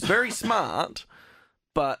character who's very smart,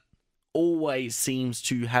 but always seems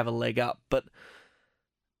to have a leg up. But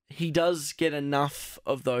he does get enough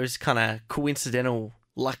of those kind of coincidental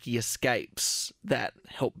lucky escapes that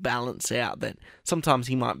help balance out that sometimes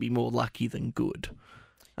he might be more lucky than good.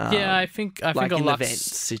 Yeah, I think like a an Lux event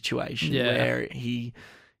situation Yeah. where he,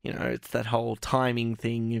 it's that whole timing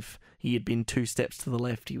thing. If he had been 2 steps to the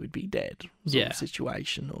left, he would be dead. Sort of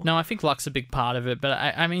situation. Or... No, I think luck's a big part of it, but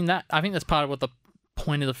I think that's part of what the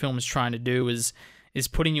point of the film is trying to do is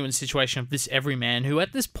putting you in a situation of this everyman who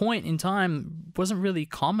at this point in time wasn't really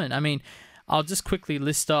common. I mean, I'll just quickly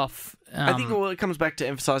list off. I think it comes back to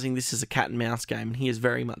emphasizing this is a cat and mouse game, and he is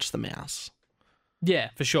very much the mouse. Yeah,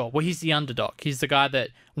 for sure. Well, he's the underdog. He's the guy that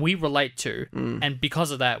we relate to, and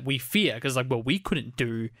because of that, we fear. Because, we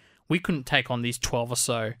couldn't take on these 12 or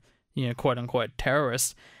so, quote unquote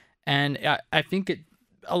terrorists. And I think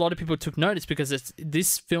a lot of people took notice because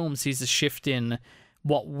this film sees a shift in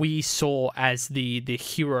what we saw as the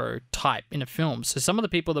hero type in a film. So some of the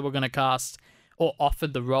people that were going to cast or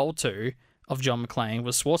offered the role to of John McClane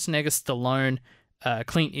was Schwarzenegger, Stallone,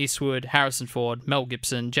 Clint Eastwood, Harrison Ford, Mel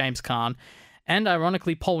Gibson, James Caan. And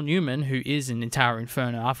ironically, Paul Newman, who is in Tower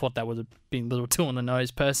Inferno. I thought that would have been a little too on the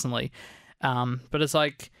nose, personally. But it's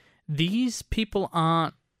like, these people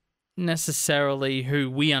aren't necessarily who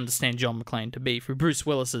we understand John McClane to be through Bruce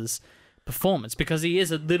Willis's performance, because he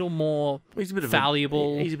is a little more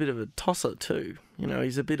valuable. He's a bit of a tosser too.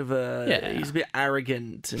 He's a bit of a he's a bit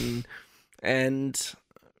arrogant and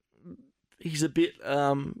he's a bit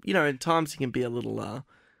at times he can be a little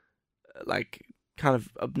kind of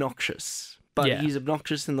obnoxious. But he's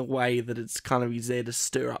obnoxious in the way that it's kind of he's there to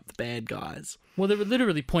stir up the bad guys. Well, there were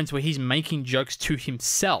literally points where he's making jokes to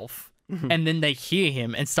himself, and then they hear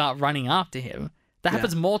him and start running after him. That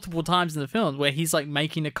happens multiple times in the film, where he's like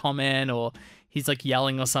making a comment or he's like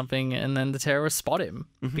yelling or something, and then the terrorists spot him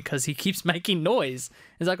because he keeps making noise.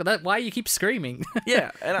 It's like, why you keep screaming?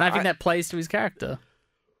 Yeah, and I think that plays to his character.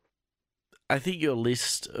 I think your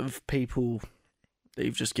list of people that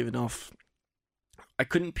you've just given off, I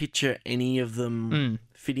couldn't picture any of them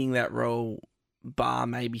fitting that role, bar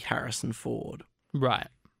maybe Harrison Ford. Right.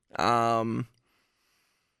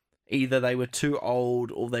 either they were too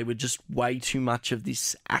old or they were just way too much of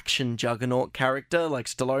this action juggernaut character. Like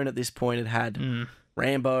Stallone at this point had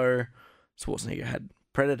Rambo, Schwarzenegger had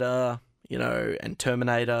Predator, you know, and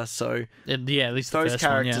Terminator. So at least the those first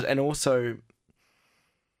characters, one, yeah. and also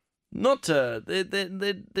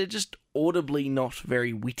they're just audibly not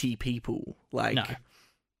very witty people. Like, No.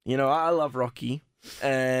 you know, I love Rocky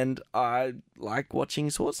and I like watching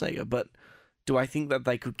Schwarzenegger, but do I think that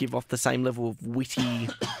they could give off the same level of witty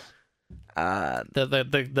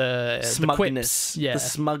The smugness, quips, yeah. the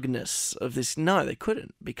smugness of this? No, they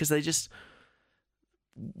couldn't, because they just,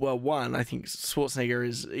 well, one, I think Schwarzenegger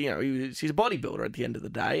is, you know, he's a bodybuilder at the end of the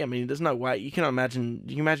day. I mean, there's no way you can imagine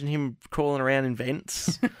him crawling around in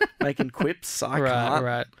vents making quips. I can't.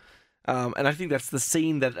 Right. And I think that's the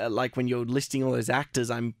scene that, like, when you're listing all those actors,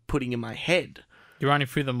 I'm putting in my head. You're running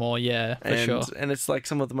through them all, yeah, for sure. And it's like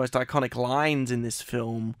some of the most iconic lines in this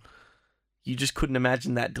film. You just couldn't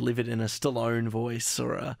imagine that delivered in a Stallone voice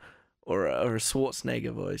or a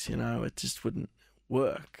Schwarzenegger voice. You know, it just wouldn't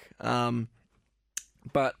work.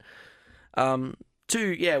 But to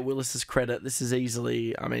Willis's credit, this is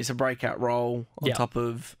easily, I mean, it's a breakout role on top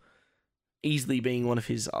of easily being one of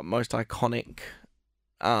his most iconic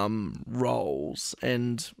roles,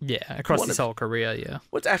 and across his whole career, yeah.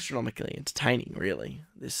 What's astronomically entertaining, really.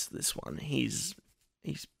 This one, he's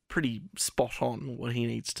pretty spot on what he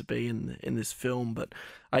needs to be in this film, but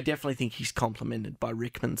I definitely think he's complemented by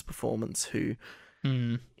Rickman's performance, who,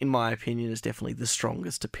 in my opinion, is definitely the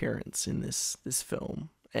strongest appearance in this film,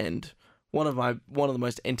 and one of the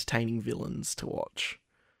most entertaining villains to watch.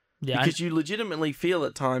 Yeah, because you legitimately feel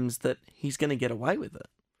at times that he's going to get away with it.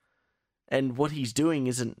 And what he's doing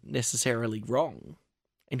isn't necessarily wrong.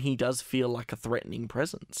 And he does feel like a threatening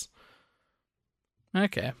presence.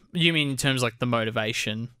 Okay. You mean in terms of, like, the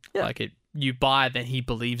motivation? Yeah. Like, you buy that he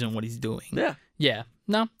believes in what he's doing. Yeah. Yeah.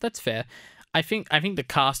 No, that's fair. I think the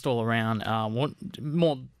cast all around,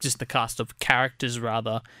 more just the cast of characters,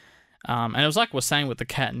 rather. And it was like we're saying with the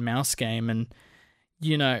cat and mouse game. And,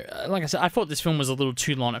 you know, like I said, I thought this film was a little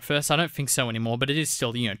too long at first. I don't think so anymore. But it is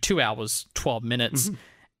still, 2 hours, 12 minutes. Mm-hmm.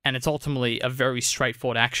 And it's ultimately a very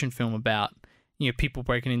straightforward action film about, people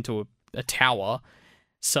breaking into a tower.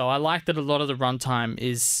 So I like that a lot of the runtime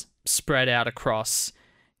is spread out across,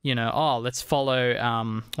 let's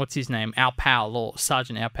follow, what's his name? Our pal, or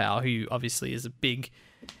Sergeant Our pal, who obviously is a big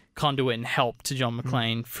conduit and help to John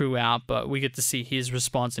McClane throughout. But we get to see his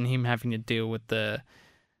response and him having to deal with the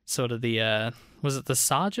was it the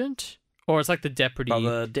sergeant? Or it's like the deputy...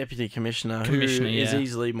 the deputy commissioner, who is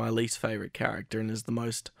easily my least favourite character and is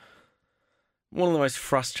one of the most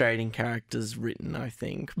frustrating characters written, I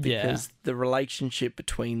think, because the relationship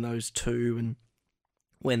between those two, and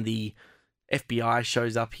when the FBI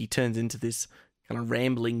shows up, he turns into this kind of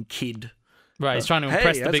rambling kid. Right, he's trying to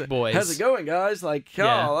impress the big boys. How's it going, guys? Like,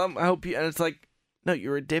 I'll help you. And it's like, no,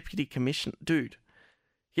 you're a deputy commissioner. Dude.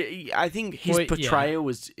 I think his portrayal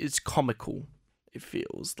is comical. It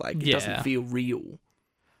feels like it doesn't feel real.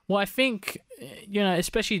 Well, I think,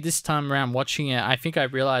 especially this time around watching it, I think I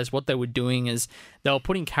realized what they were doing is they were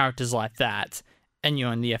putting characters like that, and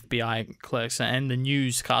and the FBI clerks and the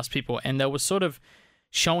newscast people, and they were sort of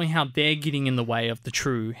showing how they're getting in the way of the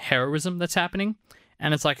true heroism that's happening.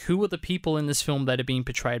 And it's like, who are the people in this film that are being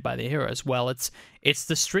portrayed by the heroes? Well, it's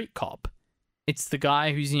the street cop. It's the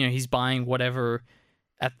guy who's, he's buying whatever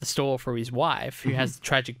at the store for his wife, who has the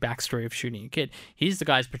tragic backstory of shooting a kid. He's the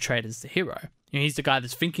guy who's portrayed as the hero. He's the guy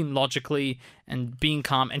that's thinking logically and being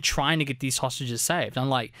calm and trying to get these hostages saved.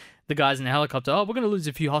 Unlike the guys in the helicopter, we're going to lose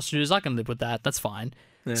a few hostages. I can live with that. That's fine.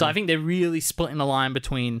 Yeah. So I think they're really splitting the line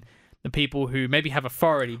between the people who maybe have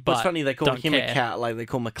authority, but it's funny, they call him care. a cow, like they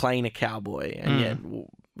call McClane a cowboy, and yet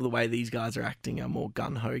the way these guys are acting are more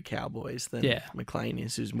gung-ho cowboys than McClane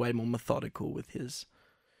is, who's way more methodical with his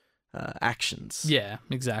actions. Yeah,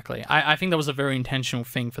 exactly. I think that was a very intentional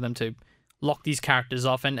thing for them to lock these characters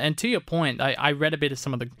off. And to your point, I read a bit of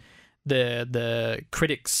some of the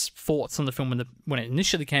critics' thoughts on the film when it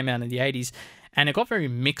initially came out in the 80s, and it got very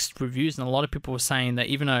mixed reviews, and a lot of people were saying that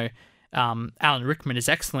even though Alan Rickman is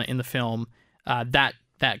excellent in the film, that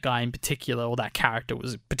guy in particular, or that character,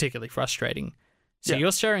 was particularly frustrating. So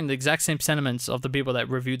you're sharing the exact same sentiments of the people that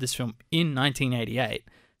reviewed this film in 1988.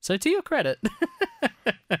 So to your credit.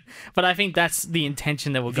 But I think that's the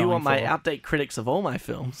intention that we're going for. You want my update critics of all my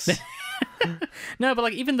films. No, but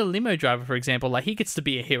like even the limo driver, for example, like he gets to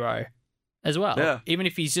be a hero as well. Yeah. Even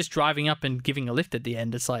if he's just driving up and giving a lift at the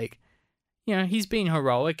end, it's like, he's being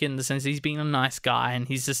heroic in the sense that he's being a nice guy and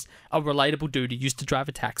he's just a relatable dude who used to drive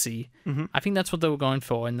a taxi. Mm-hmm. I think that's what they were going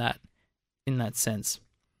for in that sense.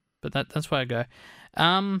 But that's where I go.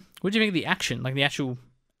 What do you think of the action? Like the actual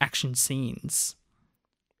action scenes.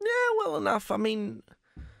 Yeah, well enough. I mean,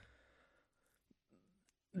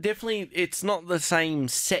 definitely it's not the same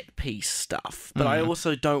set piece stuff, but I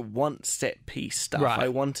also don't want set piece stuff. Right. I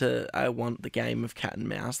want the game of cat and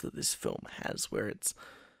mouse that this film has, where it's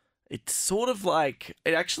sort of like,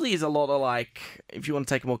 it actually is a lot of like, if you want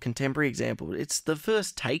to take a more contemporary example, it's the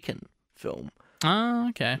first Taken film. Oh,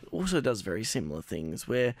 okay. It also does very similar things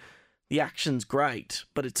where the action's great,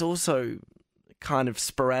 but it's also kind of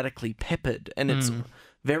sporadically peppered, and it's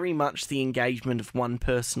very much the engagement of one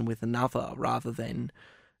person with another rather than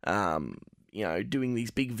doing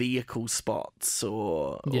these big vehicle spots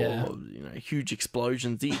or huge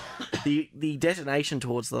explosions. The detonation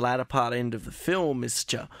towards the latter part end of the film is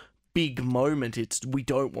such a big moment. We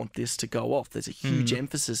don't want this to go off. There's a huge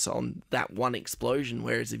emphasis on that one explosion,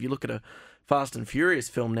 whereas if you look at a Fast and Furious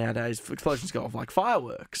film nowadays, explosions go off like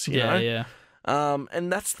fireworks. You know? Yeah.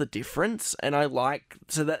 And that's the difference. And I like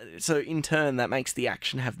so in turn that makes the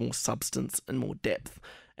action have more substance and more depth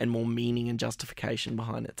and more meaning and justification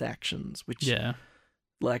behind its actions. Which,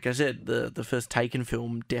 like I said, the first Taken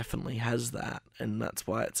film definitely has that, and that's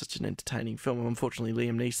why it's such an entertaining film. And unfortunately,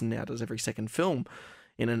 Liam Neeson now does every second film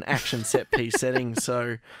in an action set piece setting,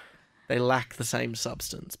 so they lack the same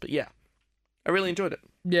substance. But yeah, I really enjoyed it.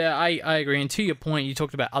 Yeah, I agree. And to your point, you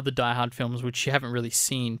talked about other Die Hard films, which you haven't really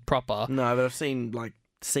seen proper. No, but I've seen like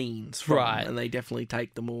scenes from, Right. and they definitely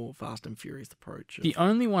take the more Fast and Furious approach. The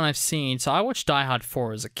only one I've seen, so I watched Die Hard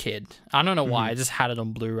 4 as a kid. I don't know why, I just had it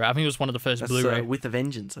on Blu-ray. I think it was one of the first That's, Blu-ray. With a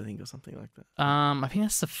Vengeance, I think, or something like that. I think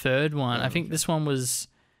that's the third one. I think this one was,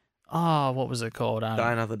 what was it called?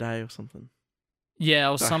 Die Another Day or something. Yeah,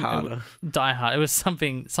 it was Die Harder. Die Hard. It was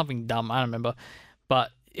something dumb. I don't remember,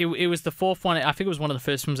 but it was the fourth one. I think it was one of the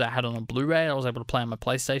first films I had on a Blu-ray. I was able to play on my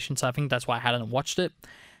PlayStation, so I think that's why I hadn't watched it.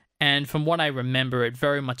 And from what I remember, it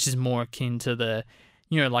very much is more akin to the,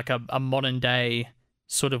 like a modern day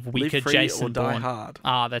sort of weaker Live Free Jason or Die Bourne.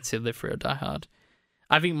 Hard. That's it. Live Free or Die Hard.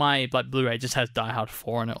 I think my Blu-ray just has Die Hard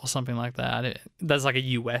 4 in it or something like that. There's like a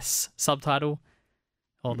US subtitle.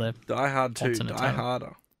 Or the Die Hard 2, alternate Die title.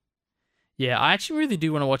 Harder. Yeah, I actually really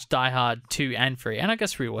do want to watch Die Hard 2 and 3, and I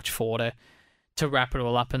guess rewatch 4 to wrap it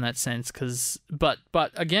all up in that sense. But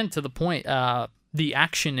again, to the point, the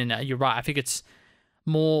action in it, you're right. I think it's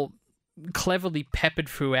more cleverly peppered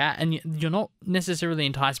throughout, and you're not necessarily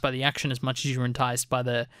enticed by the action as much as you're enticed by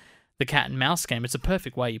the cat and mouse game. It's a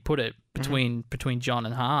perfect way you put it between John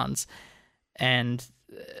and Hans, and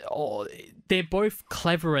they're both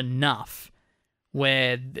clever enough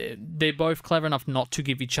where they're both clever enough not to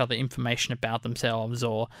give each other information about themselves,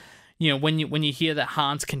 or when you hear that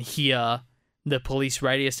Hans can hear the police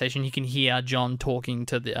radio station, he can hear John talking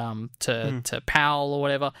to the to Powell or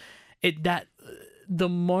whatever.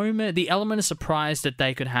 The element of surprise that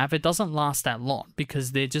they could have, it doesn't last that long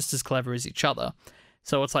because they're just as clever as each other.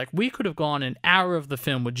 So it's like we could have gone an hour of the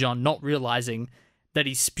film with John not realizing that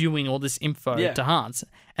he's spewing all this info to Hans,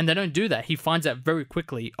 and they don't do that. He finds out very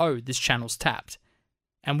quickly, this channel's tapped,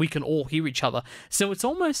 and we can all hear each other. So it's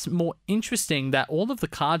almost more interesting that all of the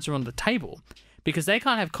cards are on the table because they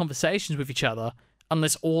can't have conversations with each other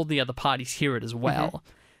unless all the other parties hear it as well.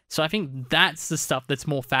 So I think that's the stuff that's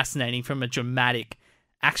more fascinating from a dramatic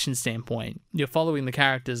action standpoint. You're following the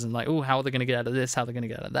characters and like, how are they going to get out of this? How are they going to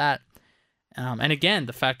get out of that? And again,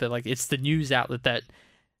 the fact that like it's the news outlet that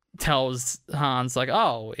tells Hans like,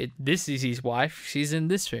 this is his wife. She's in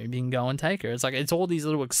this room. You can go and take her. It's like it's all these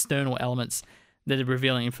little external elements that are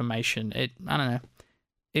revealing information. I don't know.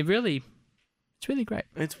 It's really great.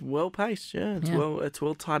 It's well paced, It's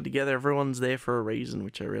well tied together. Everyone's there for a reason,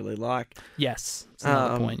 which I really like. Yes, that's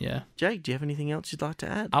another point. Yeah, Jake, do you have anything else you'd like to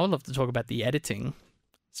add? I would love to talk about the editing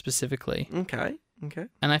specifically. Okay.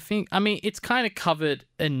 And I mean, it's kind of covered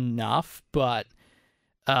enough, but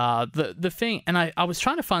the thing, and I was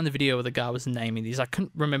trying to find the video where the guy was naming these. I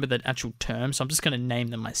couldn't remember the actual term, so I'm just going to name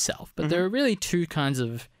them myself. But there are really two kinds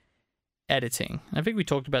of editing. I think we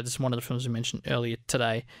talked about this in one of the films we mentioned earlier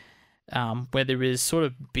today, where there is sort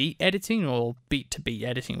of beat editing or beat-to-beat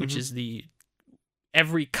editing, which is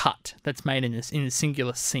every cut that's made in a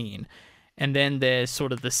singular scene. And then there's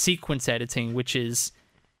sort of the sequence editing, which is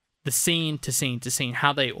the scene to scene to scene,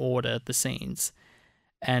 how they order the scenes.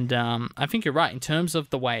 And I think you're right. In terms of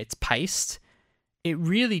the way it's paced, it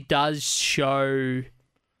really does show...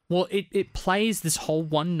 Well, it plays this whole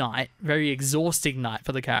one night, very exhausting night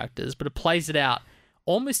for the characters, but it plays it out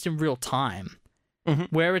almost in real time,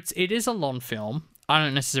 where it is a long film. I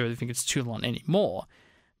don't necessarily think it's too long anymore,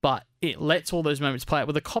 but it lets all those moments play out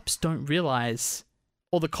where the cops don't realize,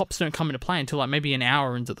 or the cops don't come into play until like maybe an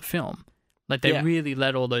hour into the film. Like they really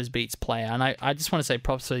let all those beats play out. And I just want to say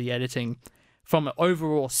props to the editing from an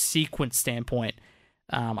overall sequence standpoint,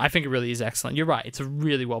 I think it really is excellent. You're right. It's a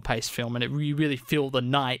really well-paced film, and you really feel the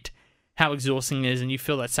night, how exhausting it is, and you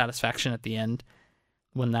feel that satisfaction at the end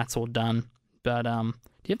when that's all done. But do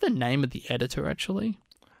you have the name of the editor, actually?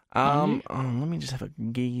 Let me just have a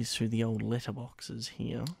gaze through the old letterboxes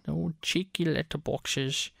here. Old cheeky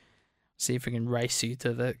letterboxes. See if we can race you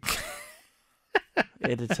to the...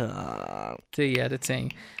 Editor. The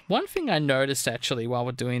editing. One thing I noticed, actually, while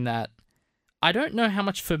we're doing that, I don't know how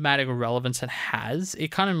much thematic relevance it has.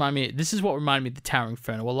 It kind of reminded me... This is what reminded me of The Towering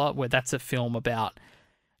Inferno a lot, where that's a film about,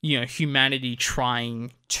 humanity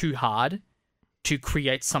trying too hard to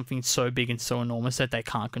create something so big and so enormous that they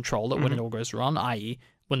can't control it when it all goes wrong, i.e.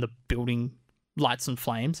 when the building lights and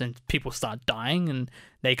flames and people start dying and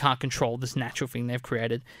they can't control this natural thing they've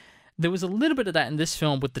created. There was a little bit of that in this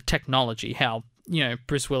film with the technology, how,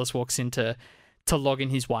 Bruce Willis walks in to log in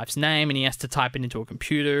his wife's name and he has to type it into a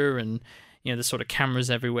computer, and, there's sort of cameras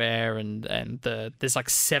everywhere, and there's like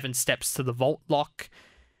 7 steps to the vault lock.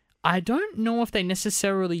 I don't know if they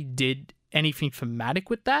necessarily did anything thematic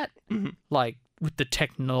with that, like with the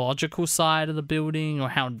technological side of the building or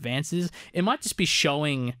how advanced it is. It might just be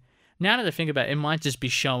showing, now that I think about it, it might just be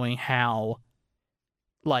showing how,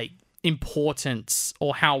 like, importance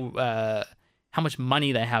or how much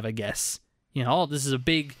money they have, I guess. This is a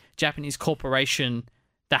big Japanese corporation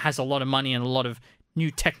that has a lot of money and a lot of new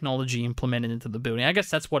technology implemented into the building. I guess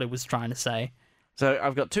that's what it was trying to say. So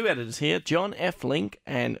I've got 2 editors here, John F. Link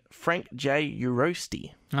and Frank J.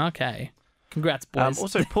 Urosti. Okay. Congrats, boys.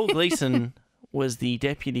 Also, Paul Gleason was the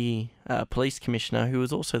deputy police commissioner who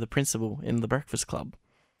was also the principal in The Breakfast Club.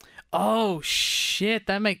 Oh, shit.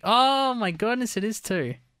 Oh, my goodness, it is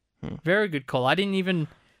too. Very good call. I didn't even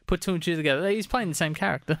put 2 and 2 together. He's playing the same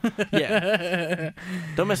character. Yeah.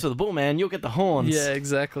 Don't mess with the bull, man. You'll get the horns. Yeah,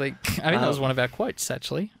 exactly. I think that was one of our quotes,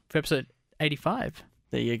 actually, for episode 85.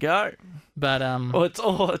 There you go. But it's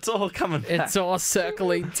all coming back. It's all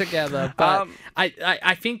circling together. But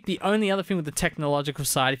I think the only other thing with the technological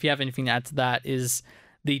side, if you have anything to add to that, is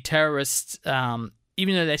the terrorists,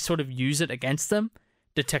 even though they sort of use it against them,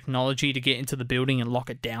 the technology to get into the building and lock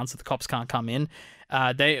it down so the cops can't come in,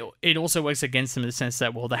 it also works against them in the sense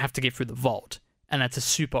that, well, they have to get through the vault, and that's a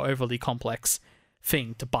super overly complex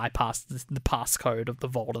thing to bypass the passcode of the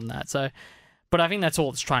vault and that. So, but I think that's all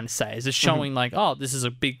it's trying to say, is it's showing like, oh, this is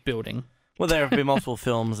a big building. Well, there have been multiple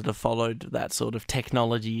films that have followed that sort of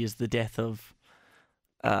technology as the death of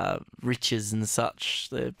riches and such.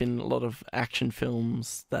 There have been a lot of action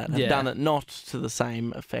films that have done it not to the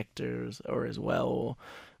same effect or as well,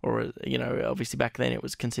 or obviously back then it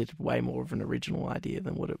was considered way more of an original idea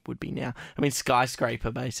than what it would be now. I mean,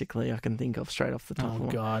 Skyscraper, basically, I can think of straight off the top of my...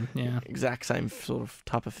 Oh, God, yeah. Exact same sort of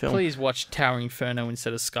type of film. Please watch Towering Inferno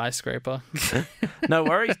instead of Skyscraper. No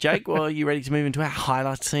worries, Jake. Well, are you ready to move into our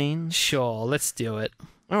highlight scene? Sure, let's do it.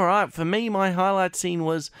 All right, for me, my highlight scene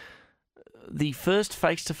was the first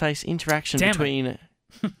face-to-face interaction between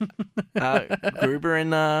Gruber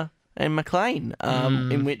and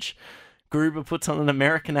McClane, in which Gruber puts on an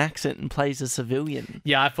American accent and plays a civilian.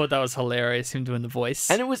 Yeah, I thought that was hilarious, him doing the voice.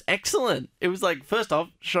 And it was excellent. It was like, first off,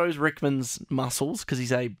 shows Rickman's muscles, because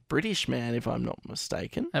he's a British man, if I'm not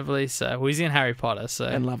mistaken. I believe so. Well, he's in Harry Potter, so...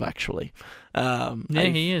 And Love Actually. Yeah,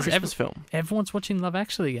 he is. Christmas film. Everyone's watching Love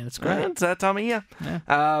Actually again. It's great. It's that time of year.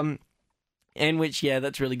 Yeah. In which,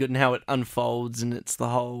 that's really good, and how it unfolds, and it's the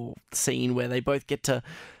whole scene where they both get to...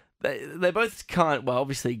 They both can't... Well,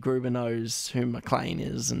 obviously, Gruber knows who McClane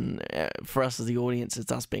is, and for us as the audience,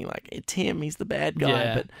 it's us being like, it's him, he's the bad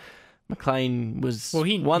guy, but McClane was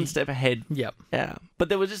one step ahead. Yep. Yeah. But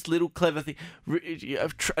there was just little clever thing.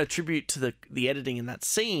 A tribute to the editing in that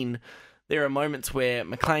scene. There are moments where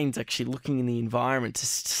McClane's actually looking in the environment to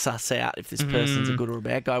suss out if this person's a good or a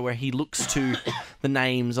bad guy, where he looks to the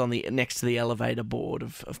names on the next to the elevator board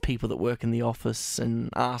of people that work in the office and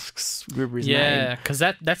asks Gruber his name. Yeah, because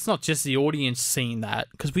that's not just the audience seeing that,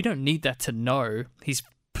 because we don't need that to know he's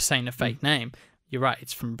saying a fake name. You're right,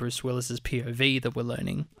 it's from Bruce Willis's POV that we're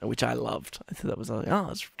learning. Which I loved. I thought that was like,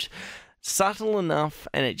 it's subtle enough,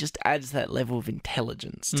 and it just adds that level of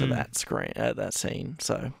intelligence to that scene.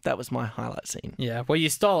 So that was my highlight scene. Yeah, well, you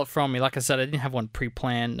stole it from me. Like I said, I didn't have one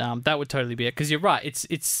pre-planned. That would totally be it, because you're right.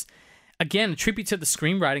 It's again a tribute to the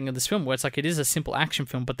screenwriting of this film, where it's like it is a simple action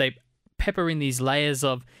film, but they pepper in these layers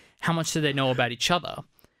of how much do they know about each other.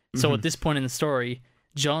 So at this point in the story,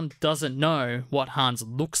 John doesn't know what Hans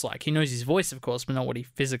looks like. He knows his voice, of course, but not what he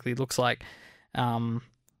physically looks like.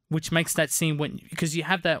 Which makes that scene, because you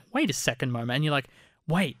have that wait a second moment, and you're like,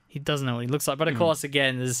 wait, he doesn't know what he looks like. But of course,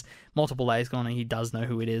 again, there's multiple layers going on, and he does know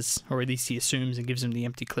who it is, or at least he assumes and gives him the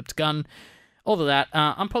empty clipped gun. all of that.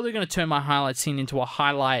 I'm probably going to turn my highlight scene into a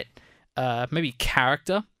highlight, maybe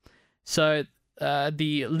character. So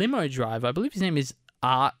the limo driver, I believe his name is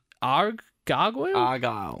Argyle?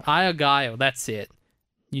 Argyle, that's it.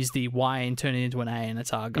 Use the Y and turn it into an A, and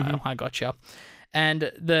it's Argyle. Mm-hmm. I gotcha. And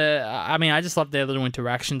I just love their little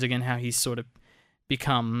interactions again. How he's sort of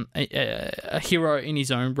become a hero in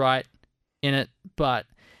his own right in it. But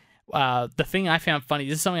the thing I found funny,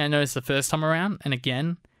 this is something I noticed the first time around, and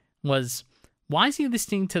again, was why is he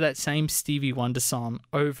listening to that same Stevie Wonder song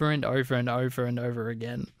over and over and over and over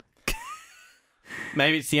again?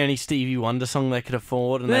 Maybe it's the only Stevie Wonder song they could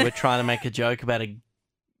afford, and they were trying to make a joke about a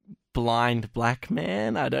blind black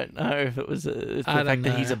man. I don't know if it was the fact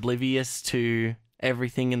that he's oblivious to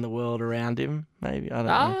everything in the world around him. Maybe I don't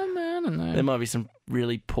know. Man, I don't know. There might be some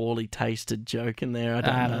really poorly tasted joke in there.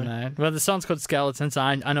 I don't know. Well, the song's called Skeletons.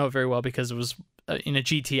 I know it very well because it was in a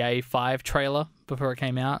GTA 5 trailer before it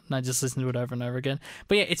came out, and I just listened to it over and over again.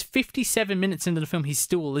 But yeah, it's 57 minutes into the film. He's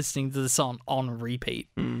still listening to the song on repeat.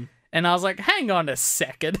 And I was like, hang on a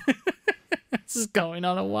second. This is going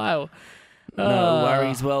on a while. No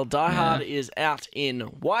worries. Well, Die Hard is out in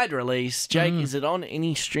wide release. Jake, is it on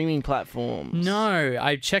any streaming platforms? No,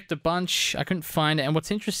 I checked a bunch. I couldn't find it. And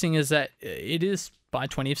what's interesting is that it is by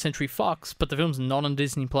 20th Century Fox, but the film's not on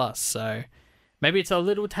Disney+. So maybe it's a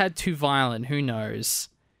little tad too violent. Who knows?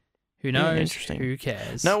 Who knows? Interesting. Who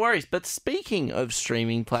cares? No worries. But speaking of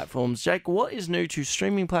streaming platforms, Jake, what is new to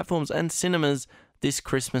streaming platforms and cinemas this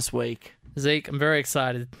Christmas week? Zeke, I'm very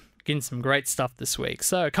excited. Getting some great stuff this week.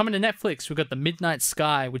 So, coming to Netflix, we've got The Midnight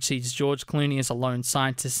Sky, which sees George Clooney as a lone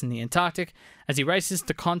scientist in the Antarctic as he races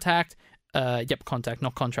to contact, a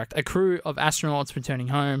crew of astronauts returning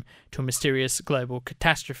home to a mysterious global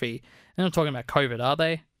catastrophe. They're not talking about COVID, are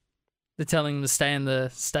they? They're telling them to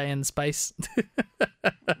stay in space.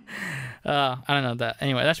 I don't know that.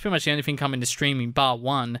 Anyway, that's pretty much the only thing coming to streaming, bar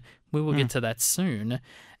one. We will get to that soon.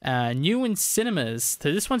 New in cinemas.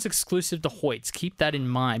 So this one's exclusive to Hoyts. Keep that in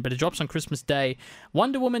mind. But it drops on Christmas Day.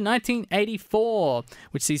 Wonder Woman 1984,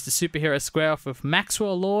 which sees the superhero square off with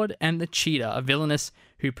Maxwell Lord and the Cheetah, a villainess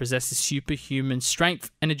who possesses superhuman strength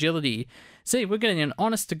and agility. See, we're getting an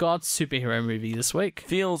honest-to-God superhero movie this week.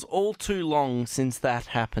 Feels all too long since that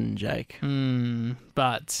happened, Jake.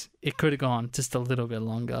 But it could have gone just a little bit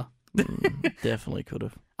longer. Definitely could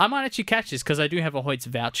have. I might actually catch this because I do have a Hoyts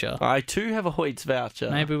voucher. I too have a Hoyts voucher.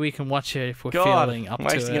 Maybe we can watch it if we're feeling up to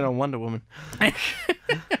it. Wasting it on Wonder Woman.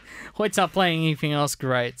 Hoyts aren't playing anything else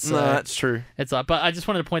great. So no, that's true. It's like, but I just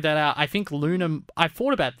wanted to point that out. I think Luna. I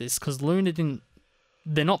thought about this because Luna didn't.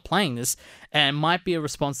 They're not playing this, and it might be a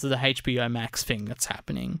response to the HBO Max thing that's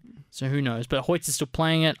happening. So who knows? But Hoyts is still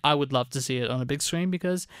playing it. I would love to see it on a big screen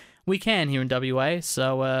because we can here in WA.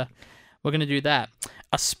 So we're going to do that.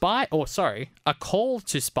 A Call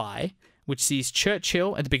to Spy, which sees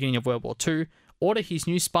Churchill at the beginning of World War II order his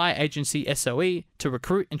new spy agency, SOE, to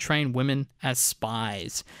recruit and train women as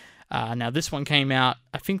spies. Now, this one came out,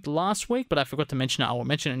 I think, last week, but I forgot to mention it. I will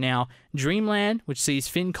mention it now. Dreamland, which sees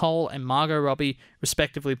Finn Cole and Margot Robbie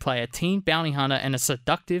respectively play a teen bounty hunter and a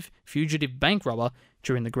seductive fugitive bank robber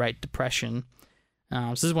during the Great Depression. So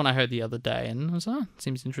this is one I heard the other day, and I was like,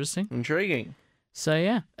 seems interesting. Intriguing. So,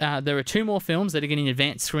 yeah, there are two more films that are getting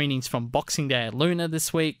advanced screenings from Boxing Day at Luna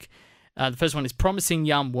this week. The first one is Promising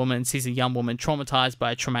Young Woman, sees a young woman traumatized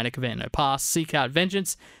by a traumatic event in her past seek out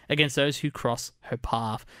vengeance against those who cross her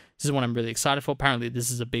path. This is one I'm really excited for. Apparently,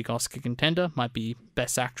 this is a big Oscar contender. Might be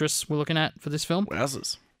Best Actress we're looking at for this film.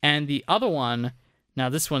 Wowzers. And the other one, now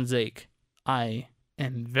this one, Zeke, I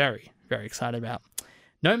am very, very excited about.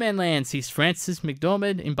 No Man Land sees Frances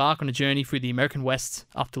McDormand embark on a journey through the American West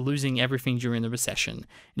after losing everything during the recession.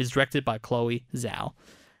 It is directed by Chloe Zhao.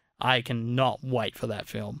 I cannot wait for that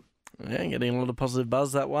film. Yeah, getting a lot of positive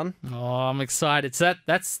buzz, that one. Oh, I'm excited. So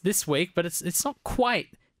that's this week, but it's not quite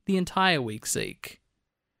the entire week, Zeke.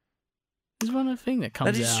 There's one other thing that comes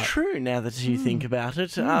out. That is true now that you think about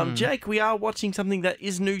it. Jake, we are watching something that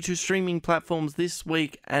is new to streaming platforms this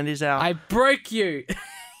week and is our... I broke you!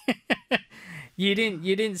 You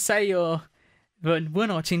didn't say your... But we're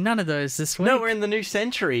not watching none of those this week. No, we're in the new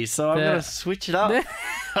century, so I'm going to switch it up.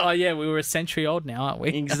 Oh, yeah, we were a century old now, aren't we?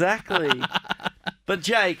 Exactly. But,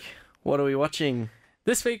 Jake, what are we watching?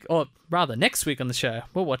 This week, or rather next week on the show,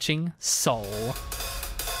 we're watching Soul.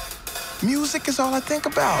 Music is all I think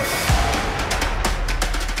about.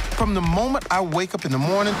 From the moment I wake up in the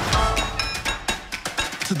morning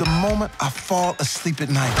to the moment I fall asleep at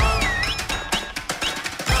night.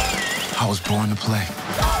 I was born to play.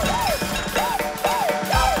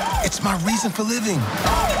 It's my reason for living.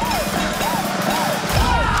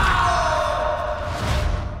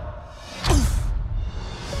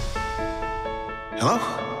 Hello?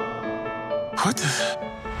 What the?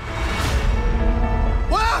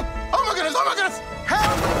 Wow! Oh my goodness! Oh my goodness! Help!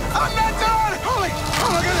 I'm not done! Holy! Oh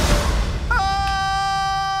my goodness!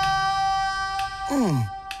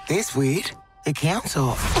 This weird. The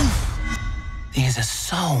council. There's a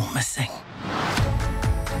soul missing.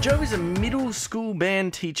 Joe is a middle school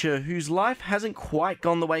band teacher whose life hasn't quite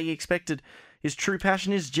gone the way he expected. His true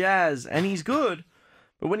passion is jazz, and he's good.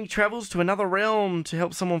 But when he travels to another realm to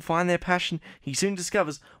help someone find their passion, he soon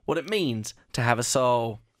discovers what it means to have a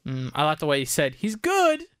soul. I like the way he said, he's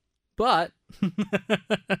good, but...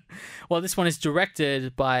 Well, this one is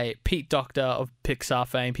directed by Pete Docter of Pixar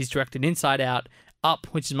fame. He's directed Inside Out, Up,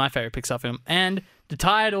 which is my favourite Pixar film, and To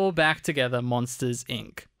Tie It All Back Together, Monsters,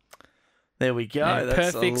 Inc. There we go. Yeah,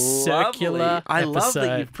 That's perfect lovely. circular I love that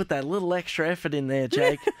episode. you've put that little extra effort in there,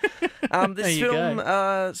 Jake. This you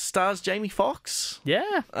film stars Jamie Foxx.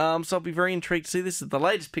 Yeah. So I'll be very intrigued to see. This is the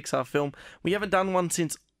latest Pixar film. We haven't done one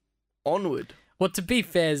since Onward. Well, to be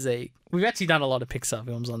fair, Zeke, we've actually done a lot of Pixar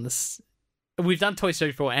films on this. We've done Toy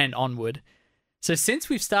Story 4 and Onward. So since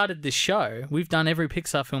we've started this show, we've done every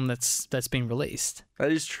Pixar film that's been released.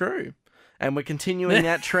 That is true. And we're continuing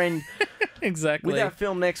that trend Exactly. with our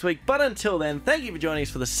film next week. But until then, thank you for joining us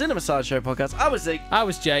for the Cinema Sideshow podcast. I was Zeke. I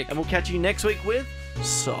was Jake. And we'll catch you next week with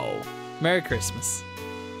Soul. Merry Christmas.